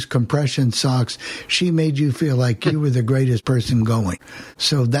 whatever, use compression socks, she made you feel like you were the greatest person going.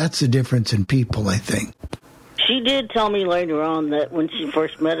 So that's the difference in people, I think. She did tell me later on that when she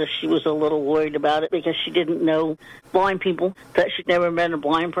first met us, she was a little worried about it because she didn't know blind people, that she'd never met a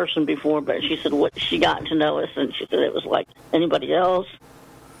blind person before. But she said what she got to know us, and she said it was like anybody else.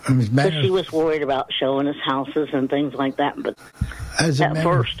 But she was worried about showing us houses and things like that. But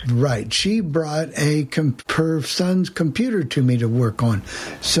right, she brought her son's computer to me to work on,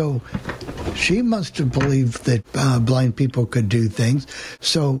 so she must have believed that blind people could do things.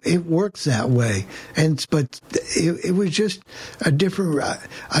 So it works that way. But it was just a different.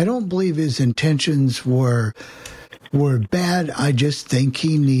 I don't believe his intentions were bad. I just think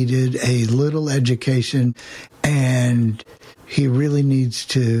he needed a little education, and he really needs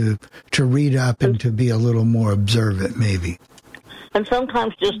to read up and to be a little more observant, maybe. And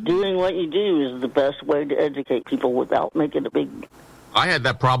sometimes just doing what you do is the best way to educate people without making a big... I had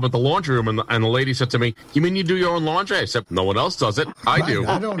that problem at the laundry room, and the lady said to me, "You mean you do your own laundry?" I said, "No one else does it. I do."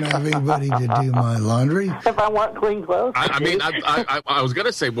 I don't have anybody to do my laundry. If I want clean clothes. I was going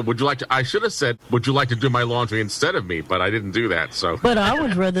to say, well, would you like to... I should have said, would you like to do my laundry instead of me? But I didn't do that, so... But I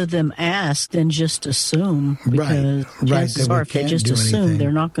would rather them ask than just assume, because chances are if they just assume,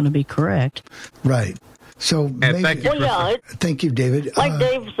 they're not going to be correct. Right. So thank you. Thank you, David. Like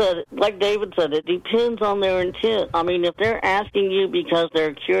David said, it depends on their intent. I mean, if they're asking you because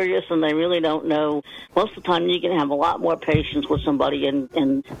they're curious and they really don't know, most of the time you can have a lot more patience with somebody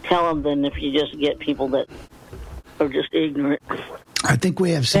and tell them than if you just get people that are just ignorant. I think we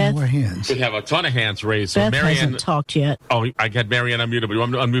have some more hands. We have a ton of hands raised. Beth so Marianne hasn't talked yet. Oh, I had Marianne unmuted. But you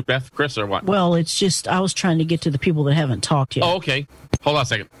want me to unmute Beth, Chris, or what? Well, it's just I was trying to get to the people that haven't talked yet. Oh, okay. Hold on a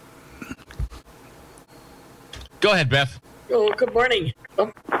second. Go ahead, Beth. Oh, good morning.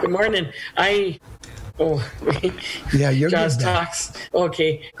 Oh, good morning. Yeah, you're Jaws good. Talks.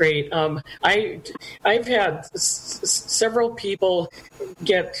 Okay, great. I've had several people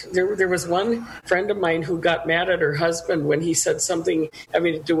get. There was one friend of mine who got mad at her husband when he said something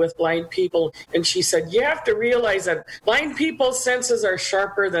having to do with blind people, and she said, "You have to realize that blind people's senses are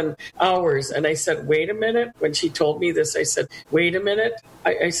sharper than ours." And I said, "Wait a minute." When she told me this, I said, "Wait a minute."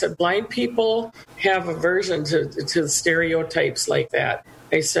 I said, "Blind people have aversion to stereotypes like that."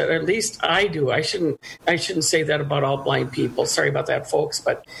 I said, at least I do. I shouldn't say that about all blind people. Sorry about that, folks.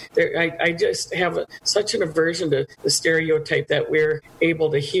 But I just have such an aversion to the stereotype that we're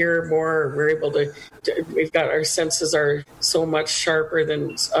able to hear more. We've got our senses are so much sharper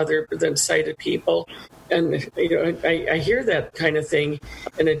than sighted people. And I hear that kind of thing,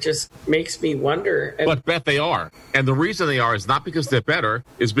 and it just makes me wonder. But Beth, they are, and the reason they are is not because they're better,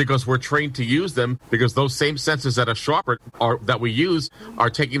 is because we're trained to use them. Because those same senses that are sharper that we use are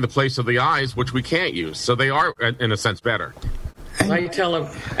taking the place of the eyes, which we can't use. So they are, in a sense, better. I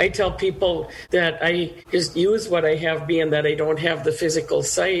tell people that I just use what I have, being that I don't have the physical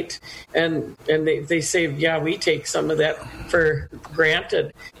sight, and they say, yeah, we take some of that for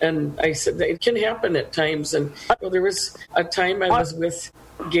granted. And I said it can happen at times. And there was a time I was with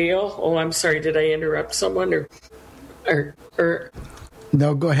Gail. Oh, I'm sorry, did I interrupt someone or?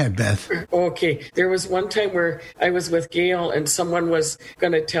 No, go ahead, Beth. Okay. There was one time where I was with Gail and someone was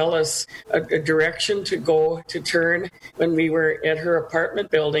going to tell us a direction to go to turn when we were at her apartment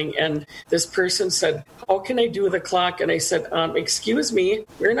building. And this person said, how can I do the clock? And I said, excuse me,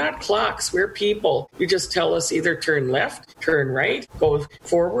 we're not clocks. We're people. You just tell us either turn left, turn right, go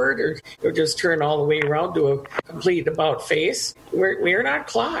forward, or just turn all the way around, do a complete about face. We're not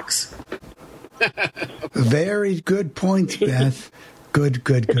clocks. Very good points, Beth. Good.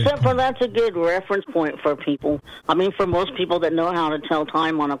 Except for that's a good reference point for people. I mean, for most people that know how to tell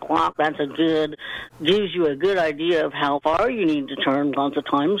time on a clock, gives you a good idea of how far you need to turn lots of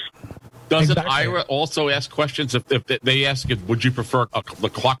times. Doesn't Ira also ask questions if they ask it, would you prefer the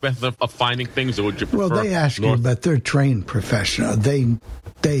clock method of finding things, or would you prefer? Well, they ask you, but they're trained professional. They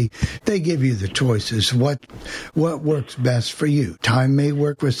give you the choices. What works best for you? Time may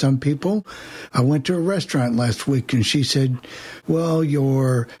work with some people. I went to a restaurant last week, and she said, well,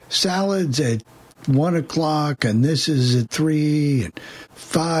 your salad's at 1 o'clock, and this is at 3 and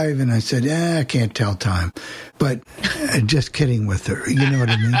 5, and I said, I can't tell time. But just kidding with her, you know what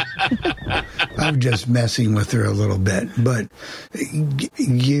I mean? I'm just messing with her a little bit. But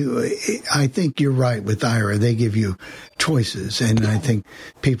I think you're right with Ira. They give you choices, and I think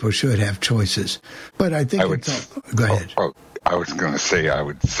people should have choices. But I think go ahead. I was going to say, I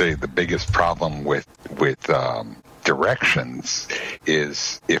would say the biggest problem with directions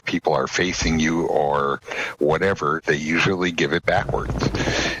is if people are facing you or whatever, they usually give it backwards.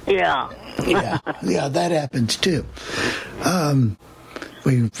 Yeah, that happens too.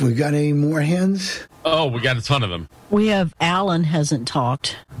 We got any more hens? Oh, we got a ton of them. We have Alan hasn't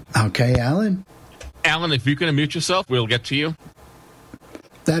talked. Okay, Alan, if you can unmute yourself, we'll get to you.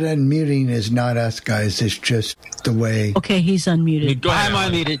 That unmuting is not us, guys. It's just the way. Okay, he's unmuted.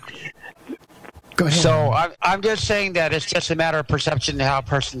 I'm unmuted. Go ahead. So I'm just saying that it's just a matter of perception how a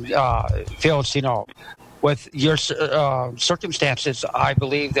person feels, with your circumstances. I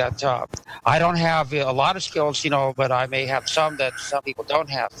believe that I don't have a lot of skills, but I may have some that some people don't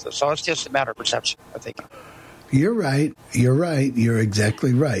have. So it's just a matter of perception, I think. You're right. You're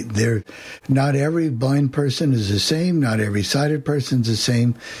exactly right. Not every blind person is the same. Not every sighted person is the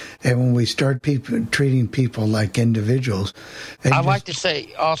same. And when we start treating people like individuals, I'd like to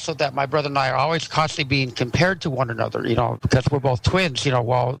say also that my brother and I are always constantly being compared to one another. Because we're both twins.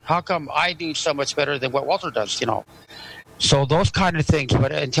 Well, how come I do so much better than what Walter does? So those kind of things.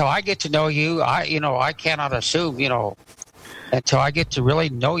 But until I get to know you, I cannot assume. Until I get to really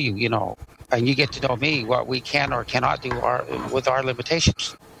know you. And you get to know me, what we can or cannot do with our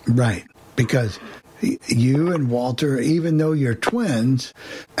limitations. Right. Because you and Walter, even though you're twins,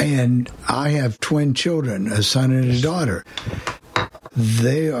 and I have twin children, a son and a daughter,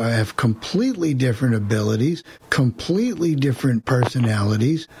 they have completely different abilities, completely different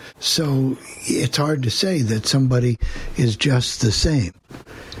personalities. So it's hard to say that somebody is just the same.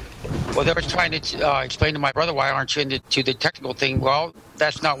 Well, they were trying to explain to my brother, why aren't you into the technical thing? Well,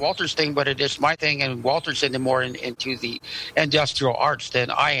 that's not Walter's thing, but it is my thing, and Walter's more into the industrial arts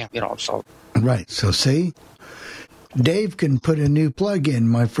than I am, so. Right, so see? Dave can put a new plug in.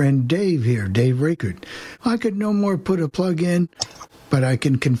 My friend Dave here, Dave Rickard. I could no more put a plug in, but I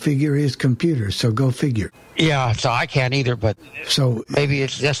can configure his computer, so go figure. Yeah, so I can't either, but so maybe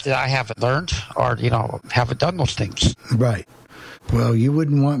it's just that I haven't learned or, haven't done those things. Right. Well, you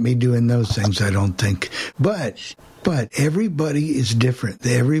wouldn't want me doing those things, I don't think. But everybody is different.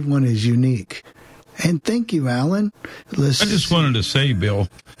 Everyone is unique. And thank you, Alan. I just wanted to say, Bill,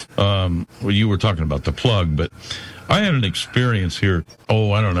 you were talking about the plug, but I had an experience here. I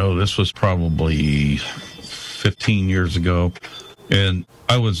don't know. This was probably 15 years ago. And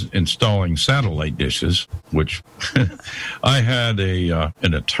I was installing satellite dishes, which I had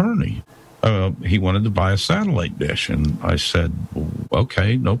an attorney he wanted to buy a satellite dish. And I said,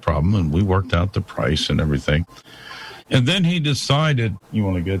 okay, no problem. And we worked out the price and everything. And then he decided, you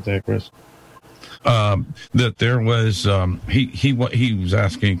want to get that, Chris? That there was, he was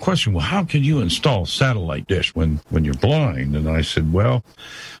asking a question, well, how can you install a satellite dish when you're blind? And I said, well,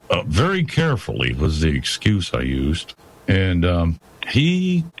 very carefully was the excuse I used. And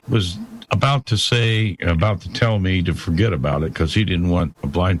he was about to tell me to forget about it because he didn't want a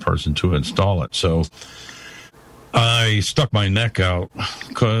blind person to install it. So I stuck my neck out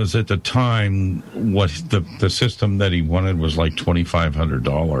because at the time, what the system that he wanted was like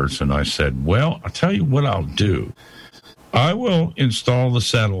 $2,500. And I said, well, I'll tell you what I'll do. I will install the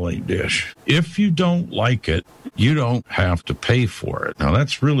satellite dish. If you don't like it, you don't have to pay for it. Now,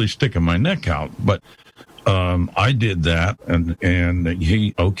 that's really sticking my neck out, but I did that, and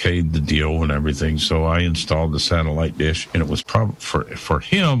he okayed the deal and everything. So I installed the satellite dish, and it was probably for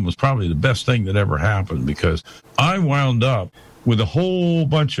him was probably the best thing that ever happened because I wound up with a whole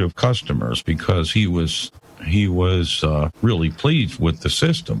bunch of customers because he was really pleased with the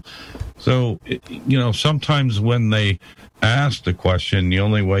system. So sometimes when they ask the question, the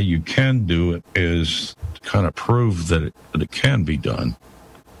only way you can do it is to kind of prove that it can be done.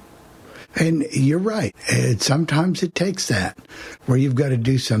 And you're right. Sometimes it takes that, where you've got to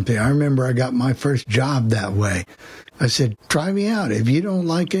do something. I remember I got my first job that way. I said, try me out. If you don't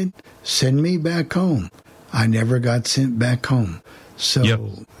like it, send me back home. I never got sent back home.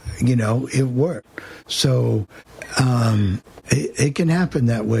 So, it worked. So it can happen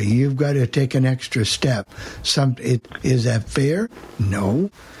that way. You've got to take an extra step. Is that fair?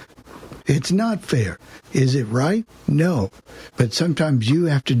 No. It's not fair. Is it right? No. But sometimes you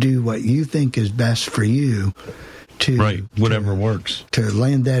have to do what you think is best for you whatever works to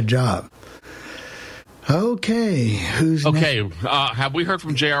land that job. Okay, who's okay? Have we heard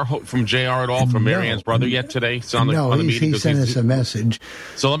from JR at all, from Marianne's brother yet today? He sent us a message.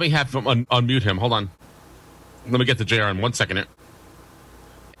 So let me have him unmute him. Hold on. Let me get to JR in 1 second here.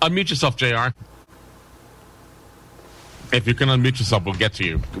 Unmute yourself, JR. If you can unmute yourself, we'll get to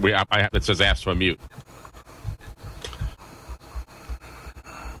you. It says ask to unmute.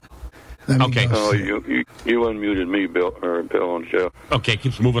 Okay. Oh, you unmuted me, Bill and Joe. Okay,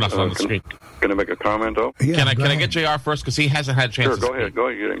 keeps moving us on the screen. Can I make a comment, though? Yeah, can I get JR first? Because he hasn't had a chance to Go ahead.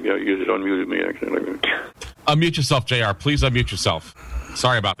 You just unmuted me, actually. Unmute yourself, JR. Please unmute yourself.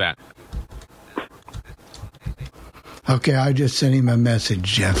 Sorry about that. Okay, I just sent him a message,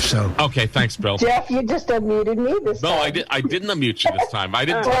 Jeff. So okay, thanks, Bill. Jeff, you just unmuted me this time. No, I didn't unmute you this time. I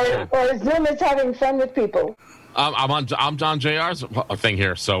didn't. Or Zoom is having fun with people. I'm on JR's thing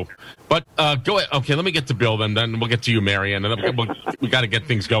here. So, but go ahead. Okay, let me get to Bill, then we'll get to you, Marianne, and then we got to get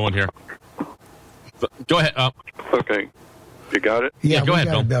things going here. So, go ahead. Okay. You got it? Yeah, go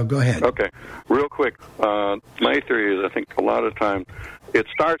ahead, Bill. Go ahead. Okay. Real quick. My theory is I think a lot of times it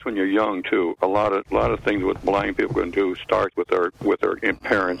starts when you're young too. A lot of things what blind people can do starts with their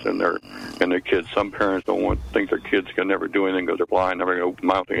parents and their kids. Some parents think their kids can never do anything because they're blind, never going to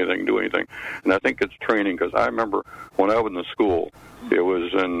amount to anything, do anything. And I think it's training because I remember when I was in school, it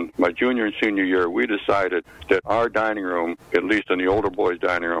was in my junior and senior year, we decided that our dining room, at least in the older boys'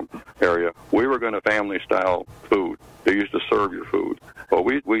 dining room area, we were going to family style food. They used to serve your food. Well,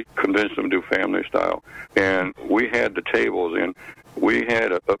 we convinced them to do family style. And we had the tables, and we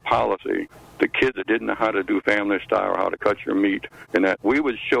had a policy. The kids that didn't know how to do family style or how to cut your meat, and that we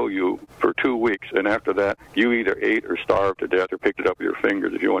would show you for 2 weeks, and after that, you either ate or starved to death or picked it up with your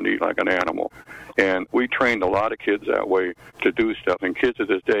fingers if you want to eat like an animal. And we trained a lot of kids that way to do stuff, and kids to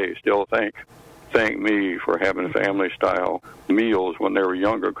this day still thank me for having family-style meals when they were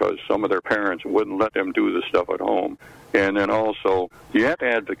younger because some of their parents wouldn't let them do this stuff at home. And then also, you have to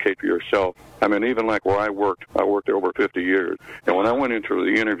advocate for yourself. I mean, even like where I worked there over 50 years. And when I went into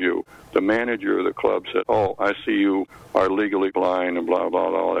the interview, the manager of the club said, "Oh, I see you are legally blind," and blah, blah,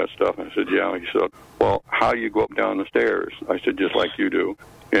 blah, all that stuff. And I said, "Yeah." He said, "Well, how do you go up down the stairs?" I said, "Just like you do."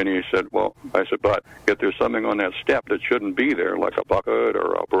 And he said, "Well," I said, "but if there's something on that step that shouldn't be there, like a bucket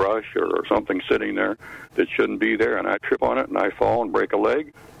or a brush or something sitting there that shouldn't be there, and I trip on it and I fall and break a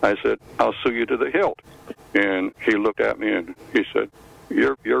leg," I said, "I'll sue you to the hilt." And he looked at me and he said,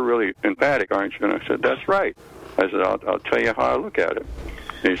 You're really emphatic, aren't you?" And I said, "That's right." I said, I'll tell you how I look at it."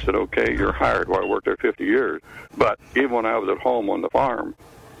 And he said, "Okay, you're hired." Well, I worked there 50 years. But even when I was at home on the farm,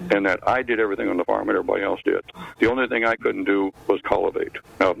 and that I did everything on the farm that everybody else did. The only thing I couldn't do was cultivate.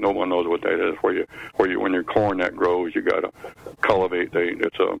 Now, no one knows what that is. When your corn that grows, you got to cultivate.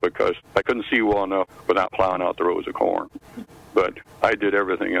 Because I couldn't see well enough without plowing out the rows of corn. But I did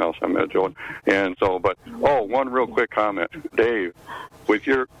everything else. I met Jordan. And so, one real quick comment. Dave, If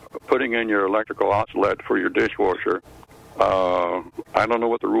you're putting in your electrical outlet for your dishwasher, I don't know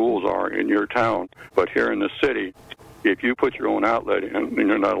what the rules are in your town, but here in the city, if you put your own outlet in and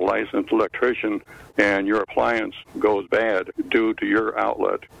you're not a licensed electrician and your appliance goes bad due to your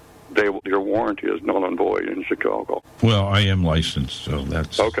outlet, your warranty is null and void in Chicago. Well, I am licensed, so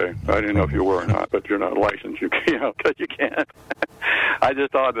that's... Okay. I didn't know if you were or not, but you're not licensed. You can't, because you can't. I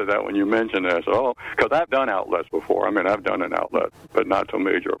just thought of that when you mentioned this. Oh, because I've done outlets before. I mean, I've done an outlet, but not to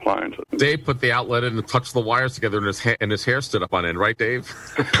major appliances. Dave put the outlet in and touched the wires together, and his hair stood up on end, right, Dave?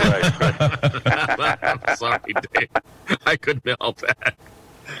 Right. I'm sorry, Dave. I couldn't help that.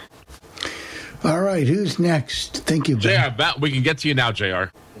 All right, who's next? Thank you, Ben. JR, we can get to you now, JR.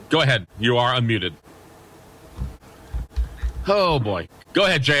 Go ahead. You are unmuted. Oh, boy. Go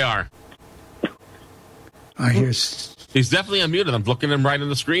ahead, JR. I hear... He's definitely unmuted. I'm looking at him right on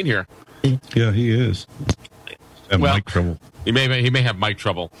the screen here. Yeah, he is. Mic trouble. He may have mic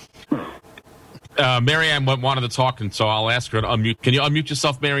trouble. Marianne wanted to talk, and so I'll ask her to unmute. Can you unmute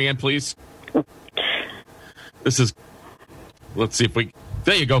yourself, Marianne, please? Let's see if we...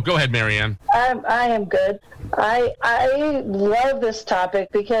 There you go. Go ahead, Marianne. I am good. I love this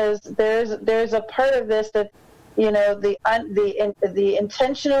topic because there's a part of this that, the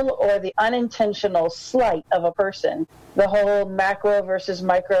intentional or the unintentional slight of a person, the whole macro versus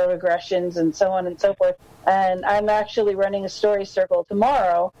microaggressions and so on and so forth. And I'm actually running a story circle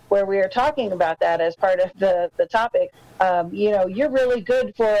tomorrow where we are talking about that as part of the topic. You're really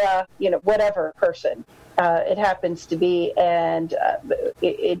good for, whatever person it happens to be. And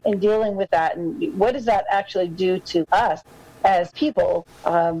in dealing with that, and what does that actually do to us as people,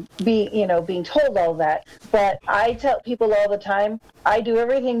 being told all that. But I tell people all the time, I do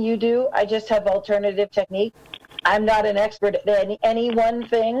everything you do. I just have alternative technique. I'm not an expert at any one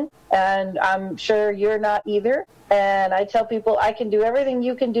thing, and I'm sure you're not either. And I tell people I can do everything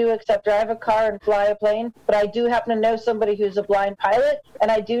you can do except drive a car and fly a plane. But I do happen to know somebody who's a blind pilot, and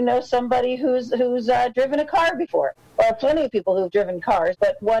I do know somebody who's driven a car before. Or plenty of people who've driven cars,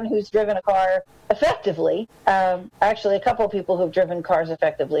 but one who's driven a car effectively. Actually, a couple of people who've driven cars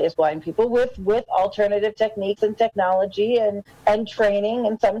effectively as blind people with alternative techniques and technology and training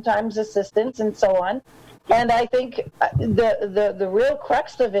and sometimes assistance and so on. And I think the real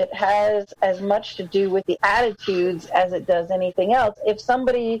crux of it has as much to do with the attitudes as it does anything else. If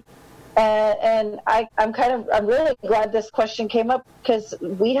somebody, I'm really glad this question came up because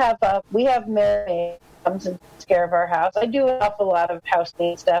we have Mary comes and takes care of our house. I do an awful lot of house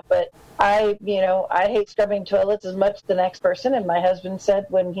cleaning stuff, but I hate scrubbing toilets as much as the next person. And my husband said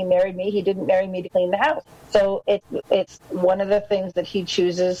when he married me, he didn't marry me to clean the house. So it's one of the things that he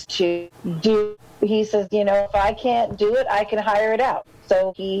chooses to do. He says, if I can't do it, I can hire it out.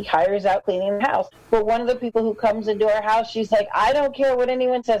 So he hires out cleaning the house. But one of the people who comes into our house, she's like, I don't care what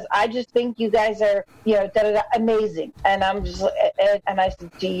anyone says. I just think you guys are, amazing. And I'm just, and I said,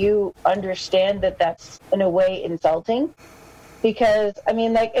 do you understand that that's in a way insulting? Because,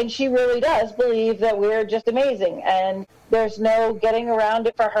 and she really does believe that we're just amazing. And there's no getting around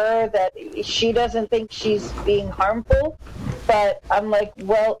it for her that she doesn't think she's being harmful. But I'm like,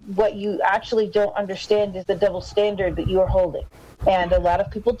 well, what you actually don't understand is the double standard that you're holding. And a lot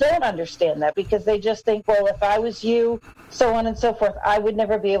of people don't understand that because they just think, well, if I was you, so on and so forth, I would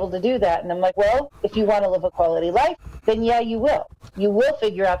never be able to do that. And I'm like, well, if you want to live a quality life, then yeah, you will. You will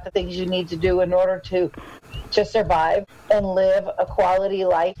figure out the things you need to do in order to survive and live a quality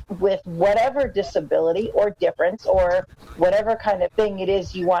life with whatever disability or difference or whatever kind of thing it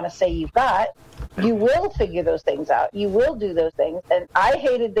is you want to say you've got. You will figure those things out. You will do those things. And I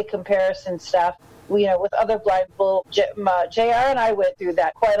hated the comparison stuff, with other blind people. JR and I went through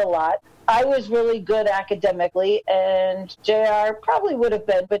that quite a lot. I was really good academically, and JR probably would have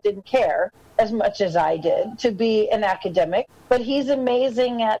been, but didn't care as much as I did to be an academic. But he's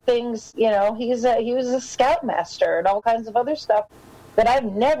amazing at things. He was a scoutmaster and all kinds of other stuff that I've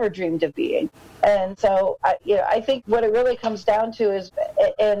never dreamed of being. And so, I think what it really comes down to is,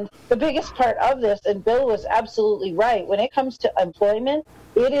 and the biggest part of this, and Bill was absolutely right, when it comes to employment,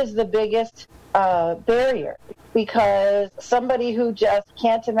 it is the biggest barrier, because somebody who just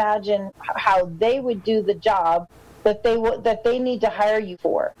can't imagine how they would do the job that they need to hire you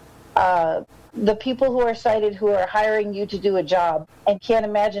for. The people who are sighted who are hiring you to do a job and can't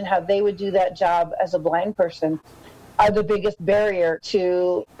imagine how they would do that job as a blind person are the biggest barrier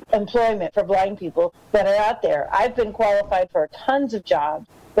to employment for blind people that are out there. I've been qualified for tons of jobs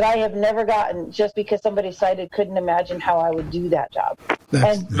that I have never gotten just because somebody sighted couldn't imagine how I would do that job.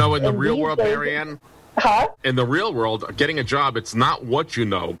 In the real world, Marianne, In the real world, getting a job, it's not what you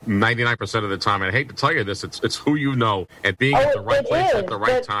know 99% of the time. And I hate to tell you this, it's who you know and being at the right place at the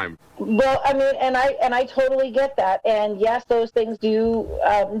right time. Well, I mean, and I totally get that. And yes, those things do.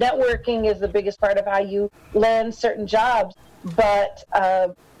 Networking is the biggest part of how you land certain jobs. But,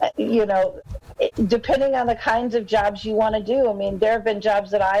 depending on the kinds of jobs you want to do, I mean, there have been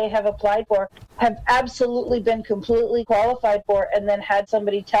jobs that I have applied for, have absolutely been completely qualified for, and then had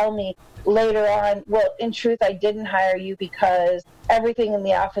somebody tell me later on, well, in truth, I didn't hire you because everything in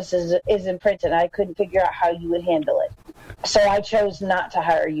the office is in print, and I couldn't figure out how you would handle it. So I chose not to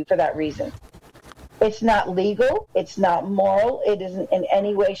hire you for that reason. It's not legal. It's not moral. It isn't in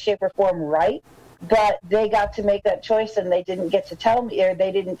any way, shape, or form right. But they got to make that choice, and they didn't get to tell me, or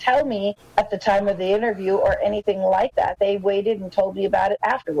they didn't tell me at the time of the interview or anything like that. They waited and told me about it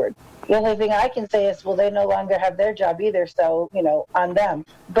afterward. The only thing I can say is, well, they no longer have their job either, so, on them.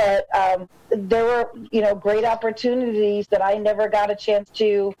 But there were, great opportunities that I never got a chance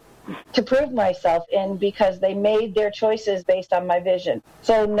to prove myself in because they made their choices based on my vision.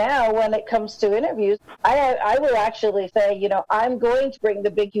 So now when it comes to interviews, I will actually say, I'm going to bring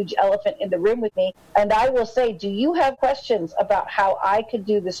the big, huge elephant in the room with me. And I will say, do you have questions about how I could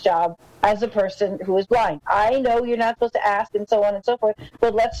do this job as a person who is blind? I know you're not supposed to ask and so on and so forth,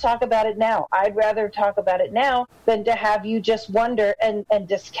 but let's talk about it now. I'd rather talk about it now than to have you just wonder and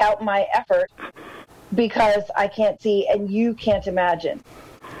discount my effort because I can't see and you can't imagine.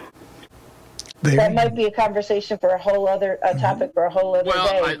 That might be a conversation for a whole other topic for a whole other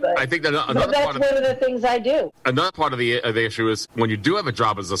day. But I think that that's one of the things I do. Another part of the issue is when you do have a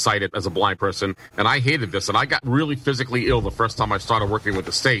job as a blind person, and I hated this, and I got really physically ill the first time I started working with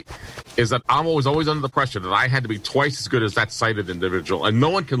the state, is that I'm always under the pressure that I had to be twice as good as that sighted individual, and no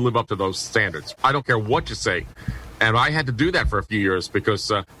one can live up to those standards. I don't care what you say. And I had to do that for a few years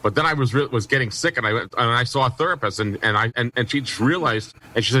because, but then I was getting sick, and I saw a therapist, and she just realized,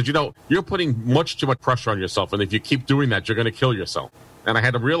 and she said, you're putting much too much pressure on yourself, and if you keep doing that, you're going to kill yourself. And I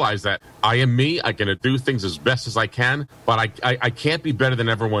had to realize that I am me. I'm going to do things as best as I can, but I can't be better than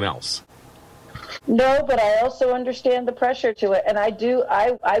everyone else. No, but I also understand the pressure to it. And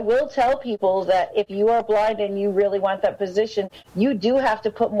I will tell people that if you are blind and you really want that position, you do have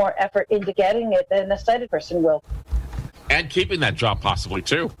to put more effort into getting it than a sighted person will. And keeping that job possibly,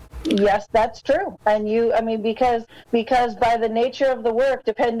 too. Yes, that's true. And because by the nature of the work,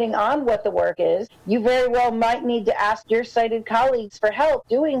 depending on what the work is, you very well might need to ask your sighted colleagues for help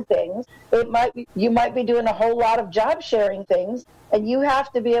doing things. You might be doing a whole lot of job sharing things, and you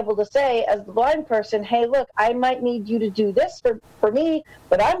have to be able to say, as the blind person, hey, look, I might need you to do this for me,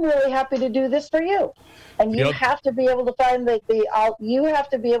 but I'm really happy to do this for you. And you have to be able to find you have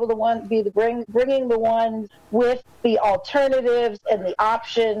to be able to bringing the ones with the alternatives and the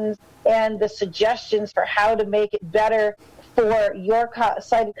options and the suggestions for how to make it better for your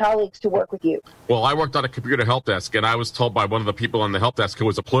sighted colleagues to work with you. Well, I worked on a computer help desk, and I was told by one of the people on the help desk who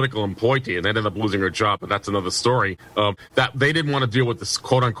was a political employee and ended up losing her job, but that's another story, that they didn't want to deal with this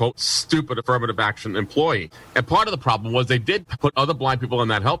quote-unquote stupid affirmative action employee. And part of the problem was they did put other blind people on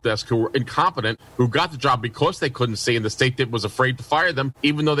that help desk who were incompetent, who got the job because they couldn't see, and the state was afraid to fire them,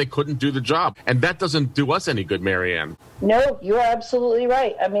 even though they couldn't do the job. And that doesn't do us any good, Marianne. No, you're absolutely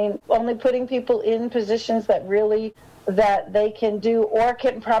right. I mean, only putting people in positions that they can do or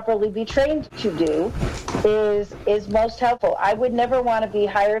can properly be trained to do is most helpful. I would never want to be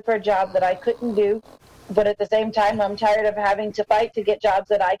hired for a job that I couldn't do, but at the same time, I'm tired of having to fight to get jobs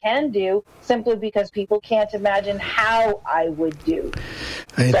that I can do simply because people can't imagine how I would do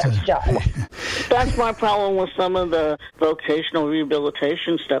such jobs. That's my problem with some of the vocational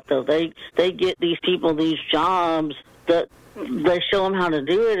rehabilitation stuff, though. They get these people these jobs that they show them how to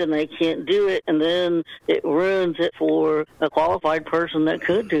do it, and they can't do it, and then it ruins it for a qualified person that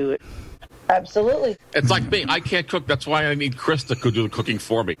could do it. Absolutely. It's like me. I can't cook. That's why I need Chris to do the cooking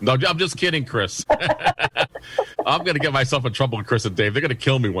for me. No, I'm just kidding, Chris. I'm going to get myself in trouble with Chris and Dave. They're going to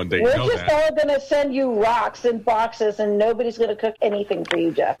kill me one day. We're just all going to send you rocks in boxes, and nobody's going to cook anything for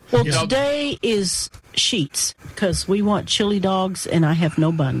you, Jeff. Well, today is sheets because we want chili dogs, and I have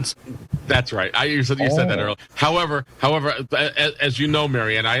no buns. That's right. You said that earlier. However, as you know,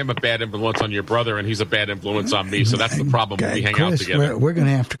 Marianne, I am a bad influence on your brother, and he's a bad influence on me. So that's the problem when we hang out together. We're going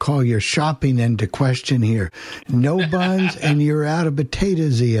to have to call your shopping into question here. No buns, and you're out of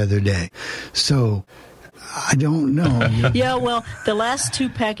potatoes the other day. So I don't know. Yeah, well, the last 2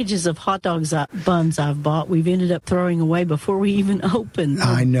 packages of hot dogs buns I've bought, we've ended up throwing away before we even opened.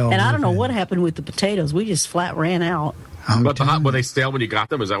 I know. And I don't know what happened with the potatoes. We just flat ran out. Were they stale when you got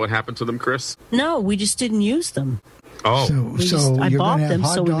them? Is that what happened to them, Chris? No, we just didn't use them. Oh, I you're bought gonna have them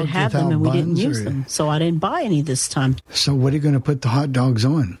hot so we would dogs have them, without and we didn't buns, use or- them. So I didn't buy any this time. So what are you going to put the hot dogs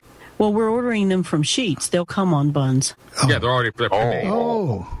on? Well, we're ordering them from Sheets. They'll come on buns. Yeah, they're already prepared.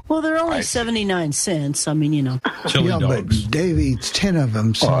 Well, they're only 79 cents. I mean, you know. Yeah, but Dave eats 10 of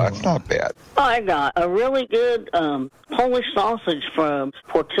them. So that's not bad. I got a really good Polish sausage from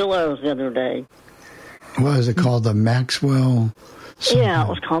Portillo's the other day. What is it called? The Maxwell? Yeah, it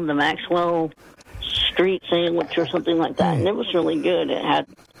was called the Maxwell Street Sandwich or something like that, and it was really good. It had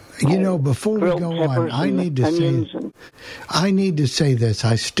before we grilled go on, peppers I and need to onions say, and- I need to say this.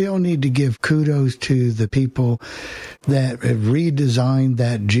 I still need to give kudos to the people that have redesigned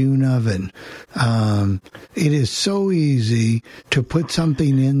that June oven. It is so easy to put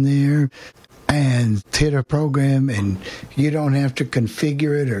something in there and hit a program, and you don't have to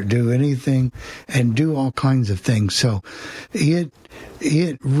configure it or do anything and do all kinds of things. So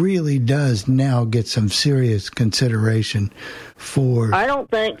it really does now get some serious consideration for. I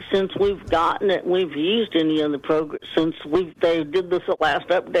don't think since we've gotten it, we've used any of the programs. Since they did this at last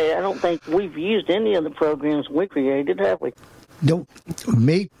update, I don't think we've used any of the programs we created, have we? No,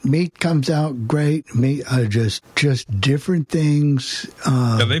 meat comes out great. Meat just different things.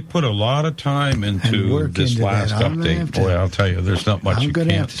 Yeah, they put a lot of time into this last update. Boy, I'll tell you, there's not much I'm you going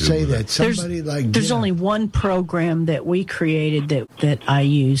to can't have to do say with that it. somebody There's only one program that we created that I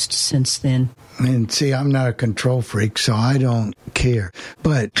used since then. And see, I'm not a control freak, so I don't care.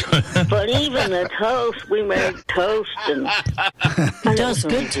 But even the toast, we made toast, and it does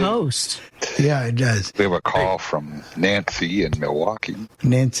good toast. Yeah, it does. We have a call from Nancy in Milwaukee.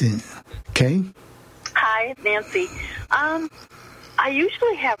 Nancy, okay? Hi, it's Nancy. I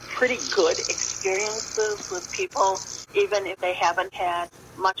usually have pretty good experiences with people, even if they haven't had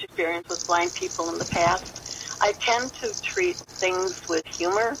much experience with blind people in the past. I tend to treat things with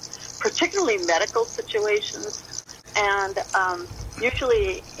humor, particularly medical situations, and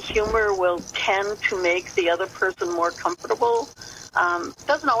usually humor will tend to make the other person more comfortable.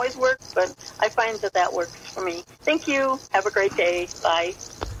 Doesn't always work, but I find that works for me. Thank you. Have a great day. Bye.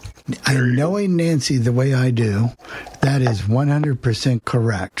 And knowing Nancy the way I do, that is 100%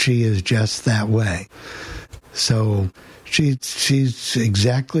 correct. She is just that way. So she's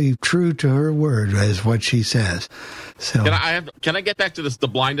exactly true to her word as what she says. So Can I get back to the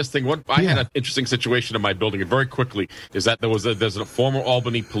blindness thing? I had an interesting situation in my building, and very quickly is that there's a former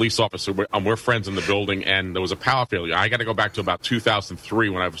Albany police officer. We're friends in the building, and there was a power failure. I got to go back to about 2003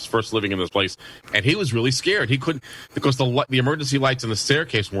 when I was first living in this place, and he was really scared. He couldn't because the emergency lights in the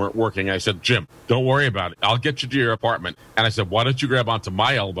staircase weren't working. I said, Jim, don't worry about it. I'll get you to your apartment. And I said, why don't you grab onto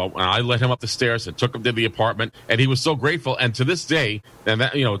my elbow? And I let him up the stairs and took him to the apartment, and he was so grateful. And to this day, and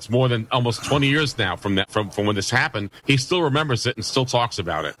that it's more than almost 20 years now from when this happened. He still remembers it and still talks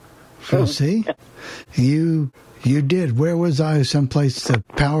about it. Well, see, you did. Where was I? Someplace the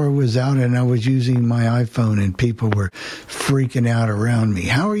power was out and I was using my iPhone and people were freaking out around me.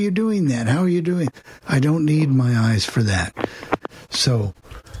 How are you doing that? How are you doing? I don't need my eyes for that. So,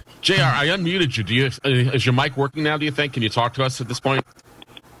 JR, I unmuted you. Is your mic working now, do you think? Can you talk to us at this point?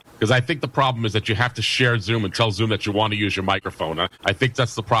 Because I think the problem is that you have to share Zoom and tell Zoom that you want to use your microphone. I think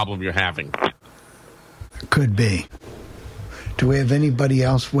that's the problem you're having. Could be. Do we have anybody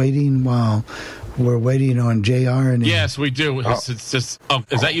else waiting while we're waiting on JR? And yes, we do. It's just. Oh,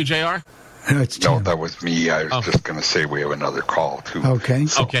 is that you, JR? No, that was me. I was just going to say we have another call too. Okay.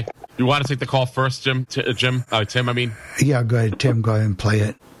 Okay. You want to take the call first, Tim? Tim, I mean. Yeah, go ahead, Tim. Go ahead and play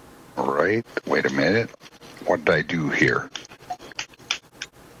it. All right. Wait a minute. What did I do here?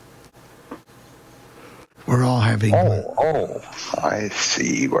 We're all having. Oh! I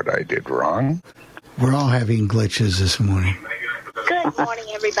see what I did wrong. We're all having glitches this morning. Good morning,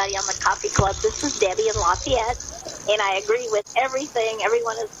 everybody on the Coffee Club. This is Debbie in Lafayette, and I agree with everything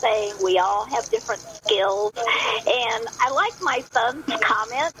everyone is saying. We all have different skills, and I like my son's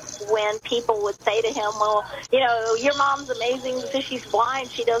comment when people would say to him, well, your mom's amazing because she's blind.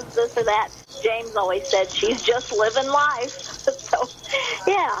 She does this or that. James always said, she's just living life. So,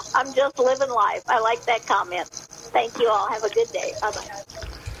 yeah, I'm just living life. I like that comment. Thank you all. Have a good day. Bye-bye.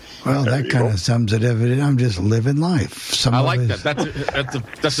 Well, that kind of sums it up. I'm just living life. I like that.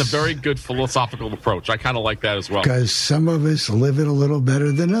 That's a very good philosophical approach. I kind of like that as well. Because some of us live it a little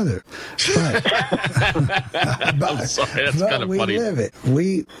better than others. But, I'm sorry, that's kind of funny. We live it.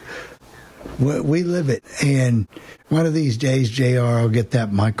 We live it. And one of these days, JR, will get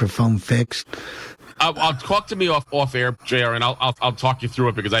that microphone fixed. I'll talk to me off air, JR, and I'll talk you through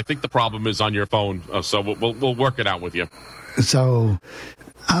it because I think the problem is on your phone. So we'll work it out with you. So,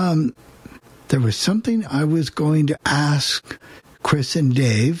 there was something I was going to ask Chris and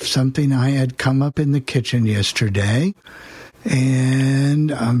Dave something I had come up in the kitchen yesterday,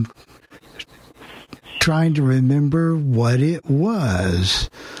 and I'm trying to remember what it was.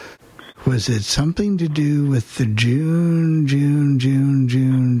 Was it something to do with the June?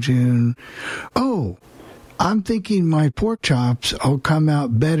 Oh, I'm thinking my pork chops will come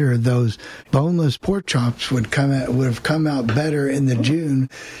out better. Those boneless pork chops would have come out better in the June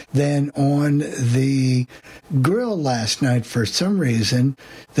than on the grill last night. For some reason,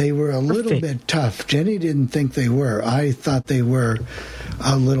 they were a little bit tough. Jenny didn't think they were. I thought they were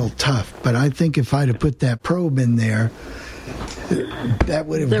a little tough. But I think if I'd have put that probe in there, that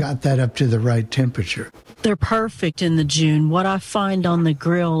would have got that up to the right temperature. They're perfect in the June. What I find on the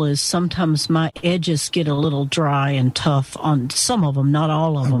grill is sometimes my edges get a little dry and tough on some of them, not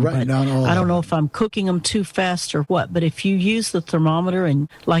all of them. Right, but not all I don't of know if I'm cooking them too fast or what, but if you use the thermometer and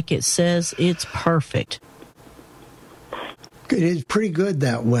like it says, it's perfect. It is pretty good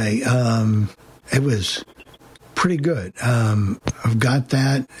that way. It was pretty good. I've got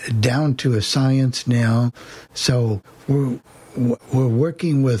that down to a science now. So we're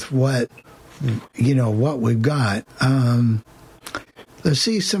working with what we've got. Let's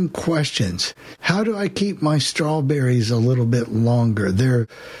see some questions. How do I keep my strawberries a little bit longer?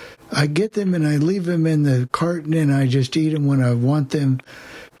 I get them and I leave them in the carton and I just eat them when I want them.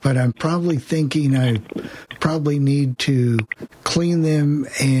 But I'm probably thinking I probably need to clean them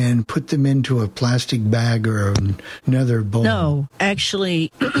and put them into a plastic bag or another bowl. No,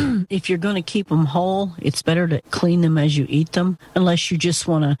 actually, if you're going to keep them whole, it's better to clean them as you eat them, unless you just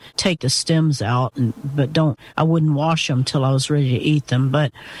want to take the stems out. I wouldn't wash them till I was ready to eat them.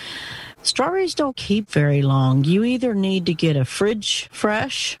 But strawberries don't keep very long. You either need to get a fridge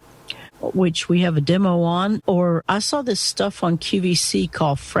fresh, which we have a demo on, or I saw this stuff on QVC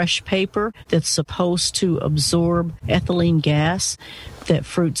called Fresh Paper that's supposed to absorb ethylene gas that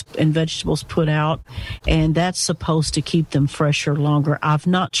fruits and vegetables put out, and that's supposed to keep them fresher longer. I've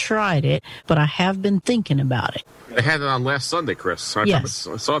not tried it, but I have been thinking about it. They had it on last Sunday, Chris. I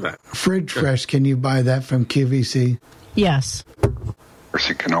saw that. Fridge Fresh, can you buy that from QVC? Yes. Of course,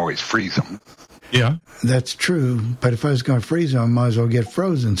 you can always freeze them. Yeah, that's true. But if I was going to freeze them, I might as well get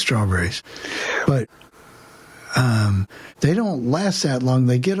frozen strawberries. But they don't last that long.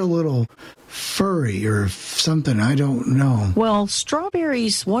 They get a little furry or something. I don't know. Well,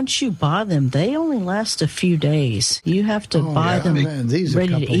 strawberries, once you buy them, they only last a few days. You have to buy them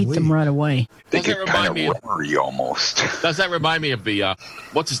ready to eat them right away. They get kind of rubbery almost. Does that remind me of the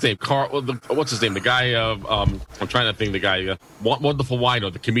what's his name? What's his name? The guy. I'm trying to think. The guy, Wonderful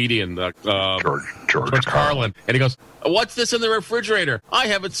Wino, the comedian, George Carlin, and he goes, "What's this in the refrigerator? I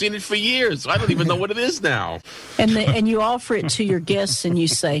haven't seen it for years. I don't even know what it is now." And you offer it to your guests, and you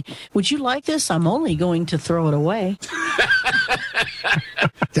say, "Would you like this? I'm only going to throw it away."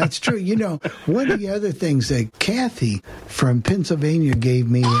 That's true. One of the other things that Kathy from Pennsylvania gave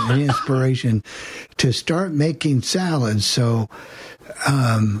me an inspiration to start making salads. So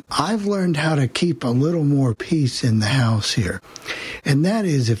I've learned how to keep a little more peace in the house here. And that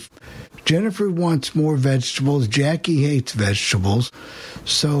is, if Jennifer wants more vegetables, Jackie hates vegetables.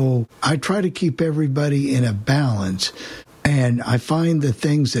 So I try to keep everybody in a balance. And I find the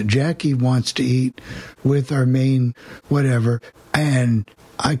things that Jackie wants to eat with our main whatever, and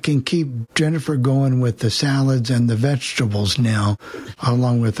I can keep Jennifer going with the salads and the vegetables now,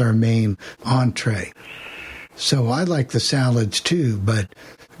 along with our main entree. So I like the salads too, but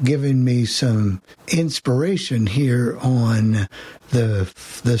giving me some inspiration here on the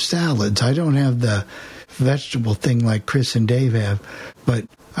salads. I don't have the vegetable thing like Chris and Dave have, but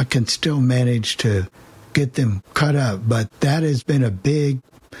I can still manage to get them cut up. But that has been a big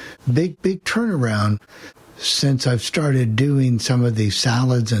turnaround since I've started doing some of these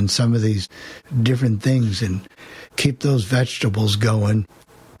salads and some of these different things and keep those vegetables going.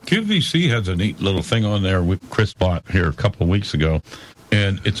 QVC has a neat little thing on there with Chris bought here a couple of weeks ago,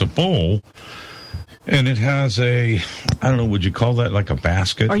 and it's a bowl, and it has I don't know, would you call that like a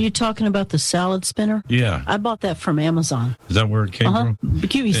basket? Are you talking about the salad spinner? Yeah. I bought that from Amazon. Is that where it came from?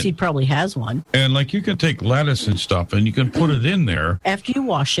 QVC probably has one. And like you can take lettuce and stuff and you can put it in there. After you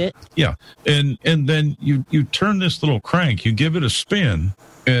wash it. Yeah. And then you turn this little crank, you give it a spin,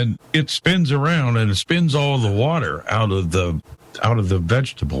 and it spins around and it spins all the water out of the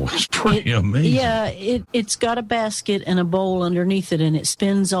vegetable. It's pretty amazing. Yeah, it's got a basket and a bowl underneath it, and it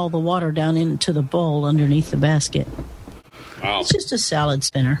spins all the water down into the bowl underneath the basket. Wow. It's just a salad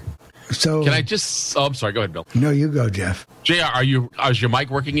spinner. So Can I just? Oh, I'm sorry. Go ahead, Bill. No, you go, Jeff. JR, is your mic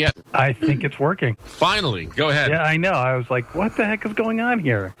working yet? I think it's working. Finally, go ahead. Yeah, I know. I was like, what the heck is going on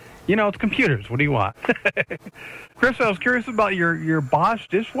here? You know, it's computers. What do you want? Chris, I was curious about your Bosch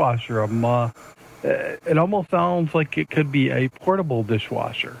dishwasher. It almost sounds like it could be a portable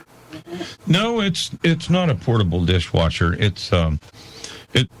dishwasher. No, it's not a portable dishwasher. It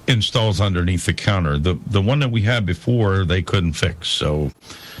installs underneath the counter. The one that we had before, they couldn't fix, so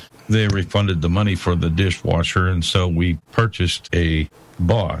they refunded the money for the dishwasher, and so we purchased a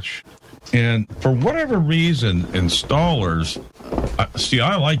Bosch. And for whatever reason, installers,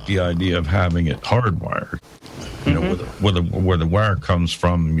 I like the idea of having it hardwired. You know, where the wire comes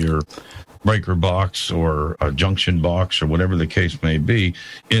from your breaker box or a junction box or whatever the case may be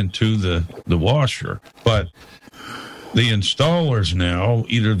into the washer. But the installers now,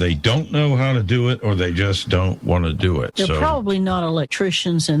 either they don't know how to do it or they just don't want to do it. They're probably not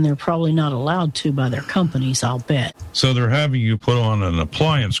electricians, and they're probably not allowed to by their companies, I'll bet. So they're having you put on an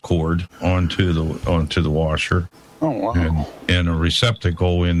appliance cord onto the washer. Oh, wow. And a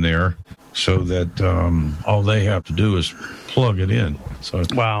receptacle in there so that all they have to do is plug it in. So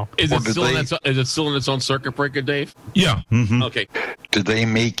wow. Is it still in its own circuit breaker, Dave? Yeah. Mm-hmm. Okay. Did they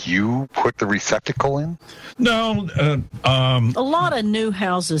make you put the receptacle in? No. A lot of new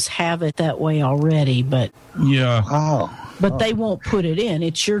houses have it that way already, but yeah. But they won't put it in.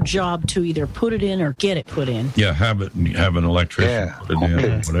 It's your job to either put it in or get it put in. Yeah, have an electrician put it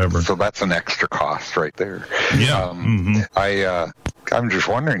in, whatever. So that's an extra cost right there. Yeah. I'm just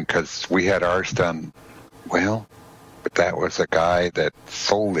wondering because we had ours done. Well, but that was a guy that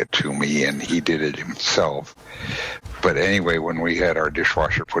sold it to me, and he did it himself. But anyway, when we had our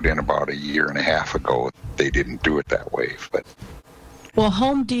dishwasher put in about a year and a half ago, they didn't do it that way. But well,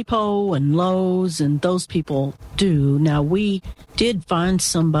 Home Depot and Lowe's and those people do. Now, we did find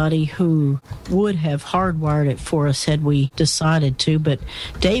somebody who would have hardwired it for us had we decided to, but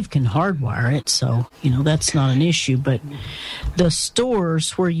Dave can hardwire it, so, that's not an issue. But the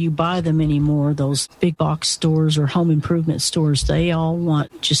stores where you buy them anymore, those big box stores or home improvement stores, they all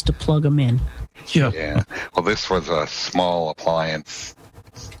want just to plug them in. Yeah. Well, this was a small appliance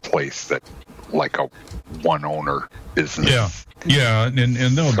place that, like a one-owner business. Yeah, and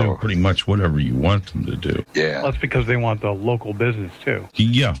they'll do pretty much whatever you want them to do. Yeah. Well, that's because they want the local business, too.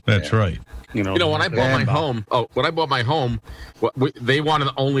 Yeah, that's right. When I bought my home, they wanted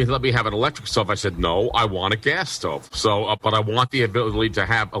to only let me have an electric stove. I said, no, I want a gas stove. So, but I want the ability to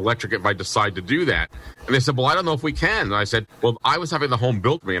have electric if I decide to do that. And they said, well, I don't know if we can. And I said, well, I was having the home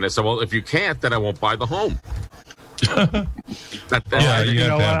built me. And I said, well, if you can't, then I won't buy the home. I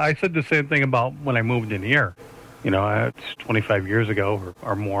said the same thing about when I moved in here. It's 25 years ago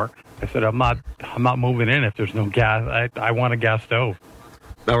or more. I said, I'm not moving in if there's no gas. I want a gas stove.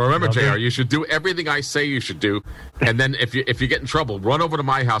 Now remember, JR, you should do everything I say you should do, and then if you get in trouble, run over to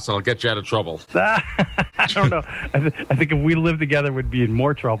my house and I'll get you out of trouble. I don't know. I think if we lived together, we'd be in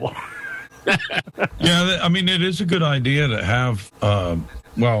more trouble. Yeah, I mean, it is a good idea to have.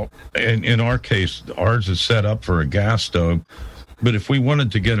 In our case, ours is set up for a gas stove, but if we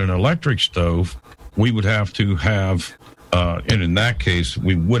wanted to get an electric stove, we would have to have, and in that case,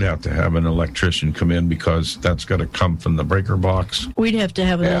 we would have to have an electrician come in because that's got to come from the breaker box. We'd have to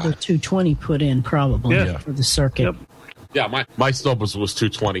have another 220 put in probably for the circuit. Yep. Yeah, my stove was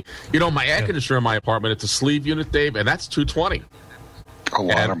 220. My air conditioner in my apartment, it's a sleeve unit, Dave, and that's 220. A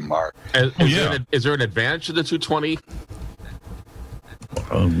lot of them are. Is there an advantage to the 220?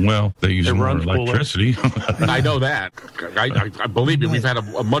 They use more electricity. I know that. I believe me, we've had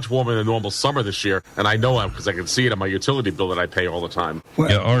a much warmer than normal summer this year, and I know because I can see it on my utility bill that I pay all the time.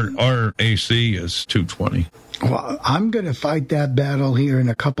 Our AC is 220. Well, I'm going to fight that battle here in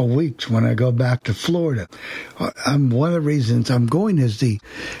a couple weeks when I go back to Florida. One of the reasons I'm going is the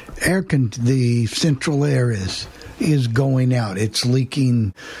central air is going out. It's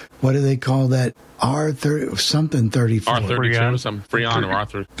leaking. What do they call that? R30 something 34. R32, some Freon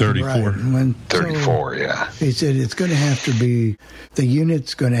or R34. Right. 34, yeah. He said it's going to have to be, the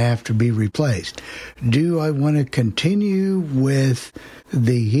unit's going to have to be replaced. Do I want to continue with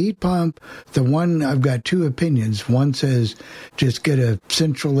the heat pump? The one, I've got two opinions. One says just get a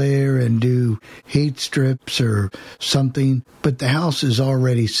central air and do heat strips or something, but the house is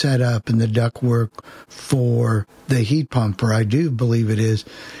already set up in the ductwork for the heat pump, or I do believe it is.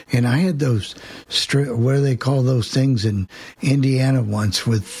 And I had those, what do they call those things in Indiana once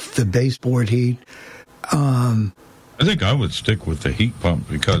with the baseboard heat? I think I would stick with the heat pump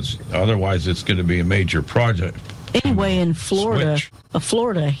because otherwise it's going to be a major project Anyway, in Florida,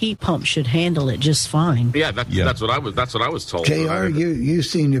 a heat pump should handle it just fine. Yeah, that's what I was told. JR, you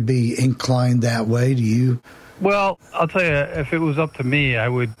seem to be inclined that way. Do you? Well, I'll tell you, if it was up to me, I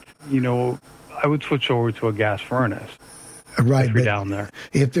would switch over to a gas furnace. Right, if you're down there.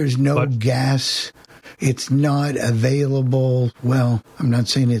 If there's no gas, it's not available. Well, I'm not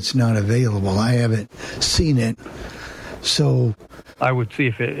saying it's not available. I haven't seen it, so I would see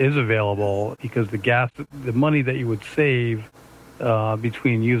if it is available, because the money that you would save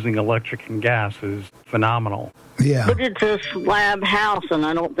between using electric and gas is phenomenal. Yeah. But it's a slab house, and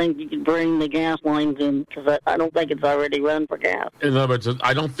I don't think you could bring the gas lines in, because I don't think it's already run for gas. In other words,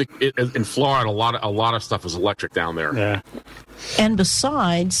 I don't think in Florida a lot of stuff is electric down there. Yeah. And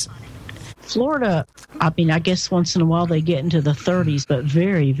besides, Florida, I mean, I guess once in a while they get into the 30s, but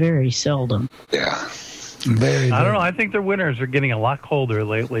very, very seldom. Yeah. I don't know. I think their winters are getting a lot colder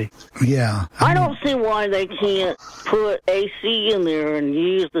lately. Yeah. I don't see why they can't put AC in there and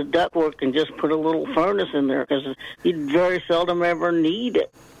use the ductwork and just put a little furnace in there, because you very seldom ever need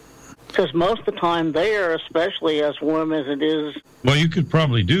it. Because most of the time there, especially as warm as it is. Well, you could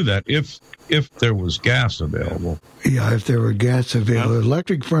probably do that if there was gas available. Yeah, if there were gas available.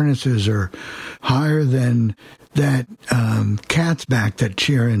 Electric furnaces are higher than that cat's back that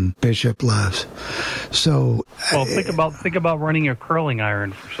Sharon Bishop loves. So, well, think about running a curling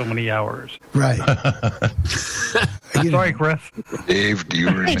iron for so many hours. Right. Sorry, Chris. Dave, do you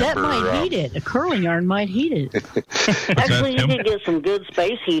remember? Hey, that might heat it. A curling iron might heat it. Actually, you can get some good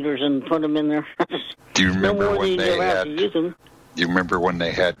space heaters and put them in there. Do you remember no more when than they you have had? to use them. Do you remember when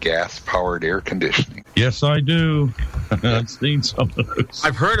they had gas-powered air conditioning? Yes, I do. I've seen some of those.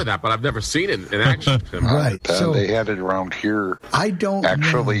 I've heard of that, but I've never seen it in action. Right. So they had it around here. I don't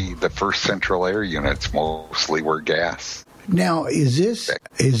actually. The first central air units mostly were gas. Now, is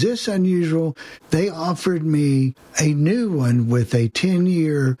this unusual? They offered me a new one with a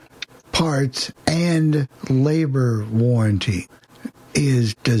 10-year parts and labor warranty.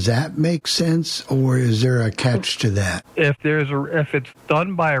 Does that make sense, or is there a catch to that? If it's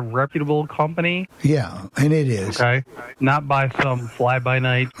done by a reputable company, yeah, and it is, okay, not by some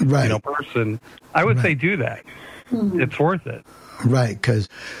fly-by-night person, I would say do that. It's worth it. Right, because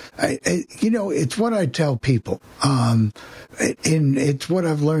it's what I tell people, and it's what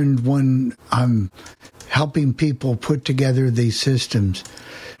I've learned when I'm helping people put together these systems.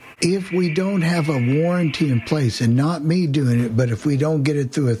 If we don't have a warranty in place, and not me doing it, but if we don't get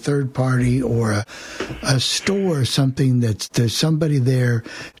it through a third party or a store or something there's somebody there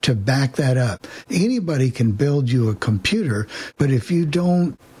to back that up, anybody can build you a computer, but if you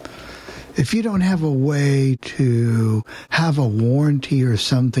don't have a way to have a warranty or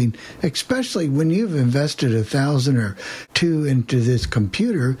something, especially when you've invested $1,000 or $2,000 into this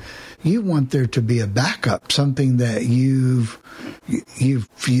computer, you want there to be a backup, something that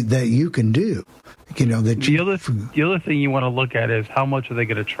that you can do. The other thing you want to look at is how much are they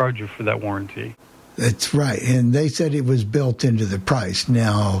going to charge you for that warranty. That's right, and they said it was built into the price.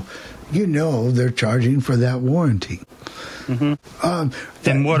 Now, they're charging for that warranty. Mm-hmm.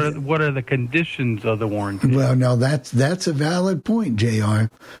 And what are the conditions of the warranty? Well, now that's a valid point,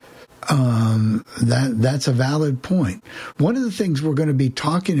 JR. That's a valid point. One of the things we're going to be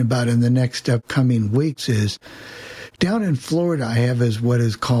talking about in the next upcoming weeks is down in Florida. I have what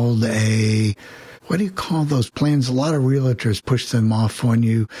is called what do you call those plans? A lot of realtors push them off on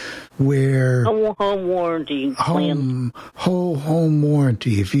you, where home warranty plan. Home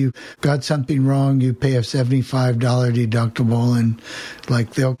warranty. If you got something wrong, you pay a $75 deductible, and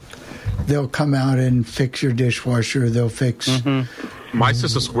they'll come out and fix your dishwasher. They'll fix. Mm-hmm. My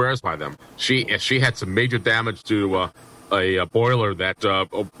sister swears by them. She had some major damage to a boiler that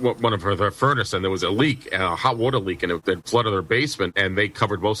one of her furnace, and there was a leak, a hot water leak, and it flooded her basement, and they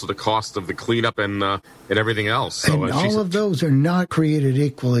covered most of the cost of the cleanup and everything else. So, and all of those are not created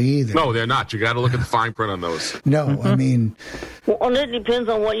equally either. No, they're not. You got to look at the fine print on those. No, I mean, well, it depends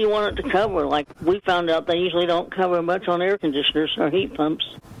on what you want it to cover. Like we found out, they usually don't cover much on air conditioners or heat pumps.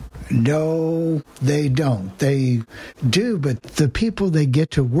 No, they don't. They do, but the people they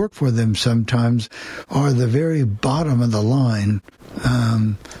get to work for them sometimes are the very bottom of the line.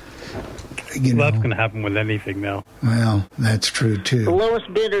 That's going to happen with anything now. Well, that's true, too. The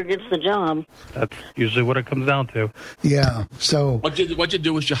lowest bidder gets the job. That's usually what it comes down to. Yeah, so... What you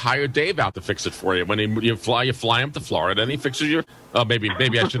do is you hire Dave out to fix it for you. When you fly him to Florida, and he fixes your... maybe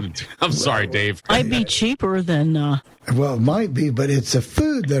I shouldn't... I'm sorry, Dave. Might be cheaper than... Well, it might be, but it's the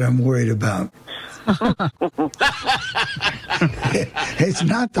food that I'm worried about. It's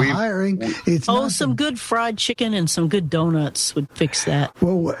not the hiring. It's some good fried chicken and some good donuts would fix that.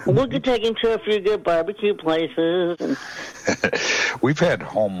 Well, we could take him to a few good barbecue places. And We've had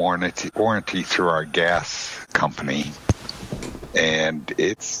home warranty through our gas company, and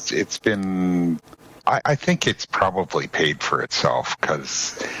it's been. I think it's probably paid for itself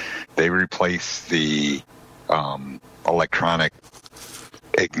because they replaced the electronic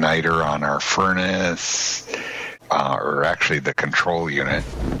igniter on our furnace, or actually the control unit,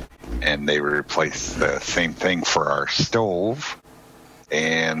 and they replaced the same thing for our stove,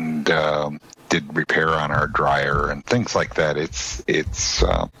 and did repair on our dryer and things like that.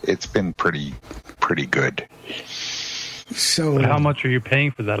 It's been pretty good. So how much are you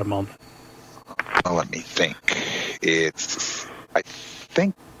paying for that a month? Let me think. It's I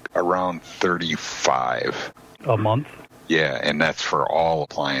think around $35 a month. Yeah, and that's for all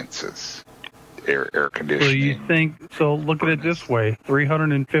appliances, air conditioning. So you think? So look at it this way: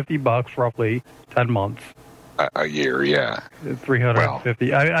 $350 roughly, 10 months. A year, yeah.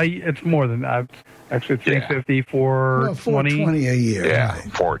 350. It's more than that. Actually, 350 for $420 a year. Yeah, right.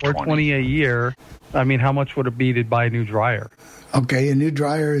 $420 a year. I mean, how much would it be to buy a new dryer? Okay, a new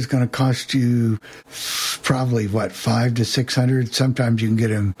dryer is going to cost you probably $500 to $600. Sometimes you can get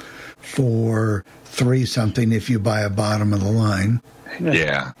them for $3 something if you buy a bottom of the line.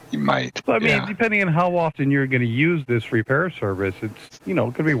 Yeah, you might. So, I mean, depending on how often you're going to use this repair service, it's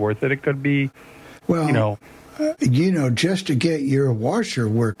it could be worth it. It could be, just to get your washer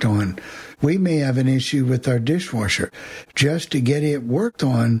worked on, we may have an issue with our dishwasher. Just to get it worked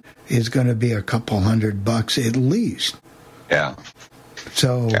on is going to be a couple $100 at least. Yeah.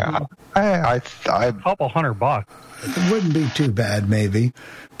 So I a couple $100. It wouldn't be too bad, maybe.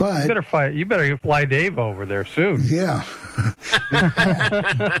 But you better fly Dave over there soon. Yeah.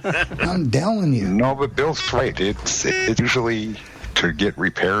 I'm telling you. No, but Bill's right. It's usually to get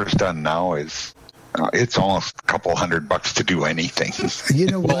repairs done now is it's almost a couple $100 to do anything.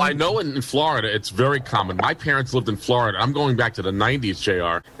 Well, I know in Florida it's very common. My parents lived in Florida. I'm going back to the 90s,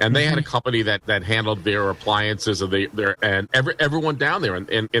 JR, and they had a company that handled their appliances and everyone down there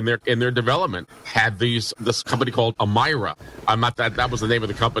in their development had this company called Amira. That was the name of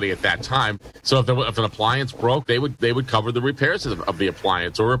the company at that time. So if an appliance broke, they would cover the repairs of the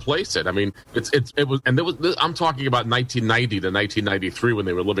appliance or replace it. I mean, I'm talking about 1990 to 1993 when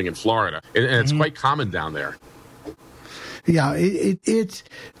they were living in Florida, and it's quite common down there. Yeah,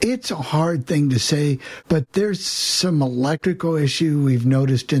 it's a hard thing to say, but there's some electrical issue we've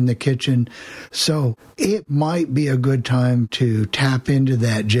noticed in the kitchen, so it might be a good time to tap into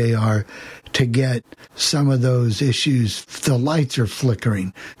that, JR, to get some of those issues. The lights are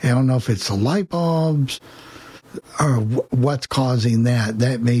flickering. I don't know if it's the light bulbs or what's causing that.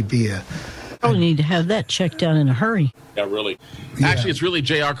 That may be a... Probably need to have that checked out in a hurry. Yeah, really. Yeah. Actually, it's really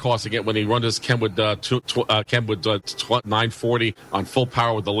JR causing it when he runs his Kenwood 940 on full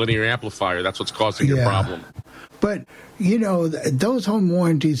power with the linear amplifier. That's what's causing your problem. But, those home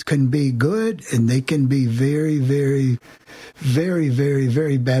warranties can be good and they can be very, very, very, very,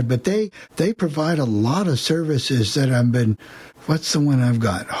 very bad. But they provide a lot of services that I've been... What's the one I've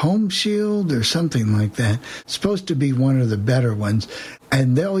got? Home Shield or something like that. It's supposed to be one of the better ones.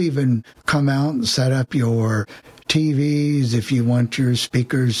 And they'll even come out and set up your TVs if you want your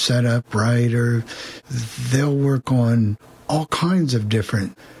speakers set up right, or they'll work on all kinds of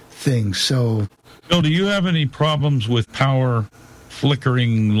different things. So, Bill, do you have any problems with power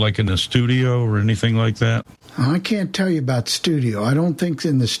flickering like in the studio or anything like that? I can't tell you about studio. I don't think it's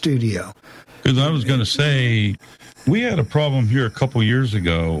in the studio. Because I was going to say... We had a problem here a couple years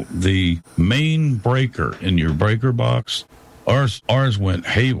ago. The main breaker in your breaker box, ours went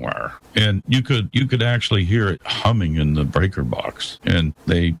haywire, and you could actually hear it humming in the breaker box. And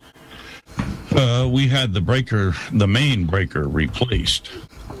we had the main breaker replaced.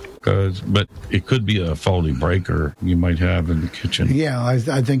 But it could be a faulty breaker you might have in the kitchen. Yeah, I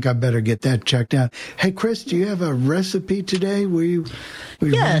think I better get that checked out. Hey, Chris, do you have a recipe today?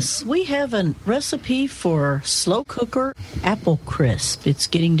 Yes, we have a recipe for slow cooker apple crisp. It's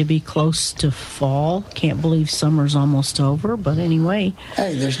getting to be close to fall. Can't believe summer's almost over, but anyway.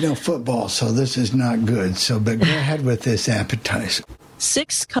 Hey, there's no football, so this is not good. But go ahead with this appetizer.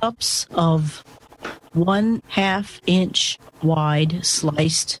 6 cups of 1/2 inch wide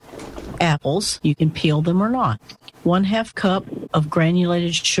sliced apples. You can peel them or not. 1/2 cup of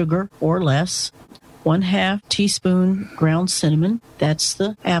granulated sugar or less. 1/2 teaspoon ground cinnamon. That's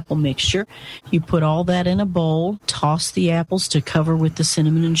the apple mixture. You put all that in a bowl, toss the apples to cover with the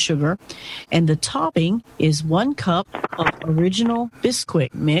cinnamon and sugar. And the topping is 1 cup of original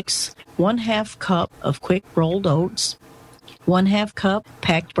Bisquick mix, 1/2 cup of quick rolled oats, 1/2 cup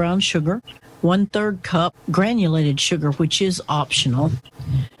packed brown sugar, 1/3 cup granulated sugar, which is optional,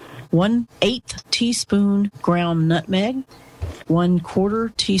 1/8 teaspoon ground nutmeg,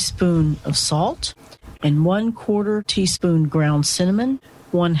 1/4 teaspoon of salt, and 1/4 teaspoon ground cinnamon,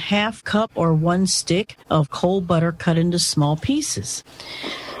 1/2 cup or 1 stick of cold butter cut into small pieces.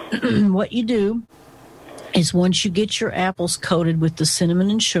 What you do is once you get your apples coated with the cinnamon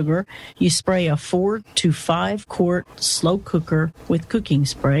and sugar, you spray a 4 to 5 quart slow cooker with cooking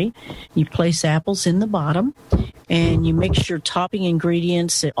spray. You place apples in the bottom, and you mix your topping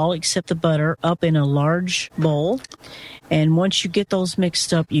ingredients, all except the butter, up in a large bowl. And once you get those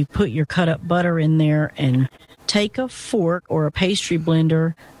mixed up, you put your cut up butter in there and take a fork or a pastry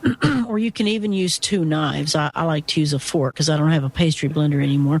blender, or you can even use 2 knives. I like to use a fork because I don't have a pastry blender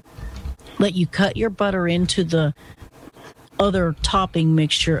anymore. Let you cut your butter into the other topping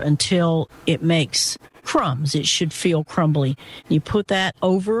mixture until it makes crumbs. It should feel crumbly. You put that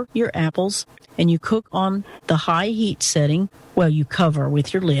over your apples and you cook on the high heat setting. Well, you cover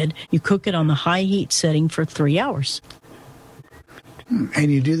with your lid. You cook it on the high heat setting for 3 hours.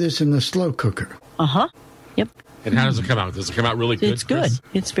 And you do this in the slow cooker. Uh-huh. Yep. And how does it come out? Does it come out really good? It's good. Chris?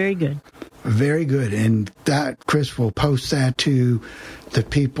 It's very good. Very good. And that, Chris will post that to the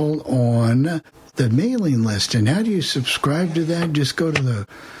people on the mailing list. And how do you subscribe to that? Just go to the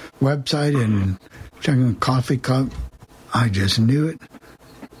website and check on Coffee Cup. I just knew it.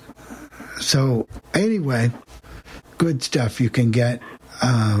 So anyway, good stuff. You can get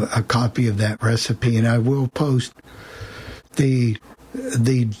a copy of that recipe. And I will post the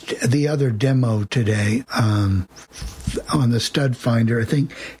other demo today on the Stud Finder. I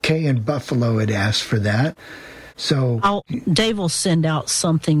think Kay in Buffalo had asked for that. So Dave will send out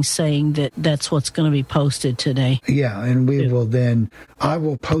something saying that that's what's going to be posted today. Yeah, and we will then, I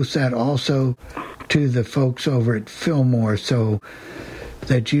will post that also to the folks over at Fillmore so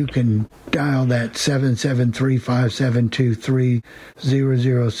that you can dial that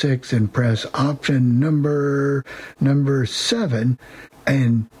 773-572-3006 and press option number 7,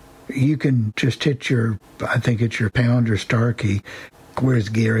 and you can just hit your, I think it's your pound or star key. Where's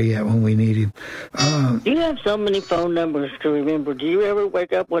Gary at when we need him? You have so many phone numbers to remember. Do you ever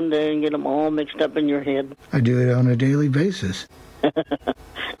wake up one day and get them all mixed up in your head? I do it on a daily basis.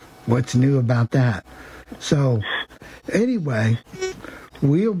 What's new about that? So, anyway,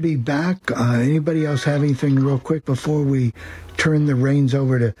 we'll be back. Anybody else have anything real quick before we turn the reins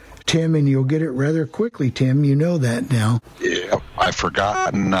over to Tim? And you'll get it rather quickly, Tim. You know that now. Yeah, I've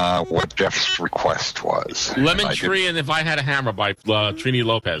forgotten what Jeff's request was. Lemon Tree and If I Had a Hammer by Trini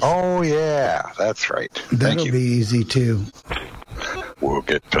Lopez. Oh, yeah, that's right. That'll be easy, too. We'll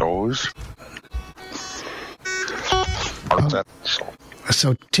get those.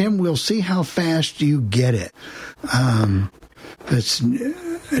 So, Tim, we'll see how fast you get it. It's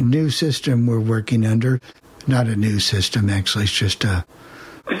a new system we're working under. Not a new system, actually. It's just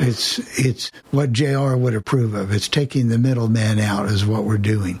it's what JR would approve of. It's taking the middleman out is what we're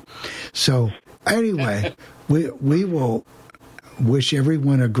doing. So, anyway, we will wish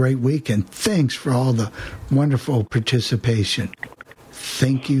everyone a great week, and thanks for all the wonderful participation.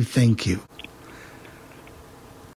 Thank you.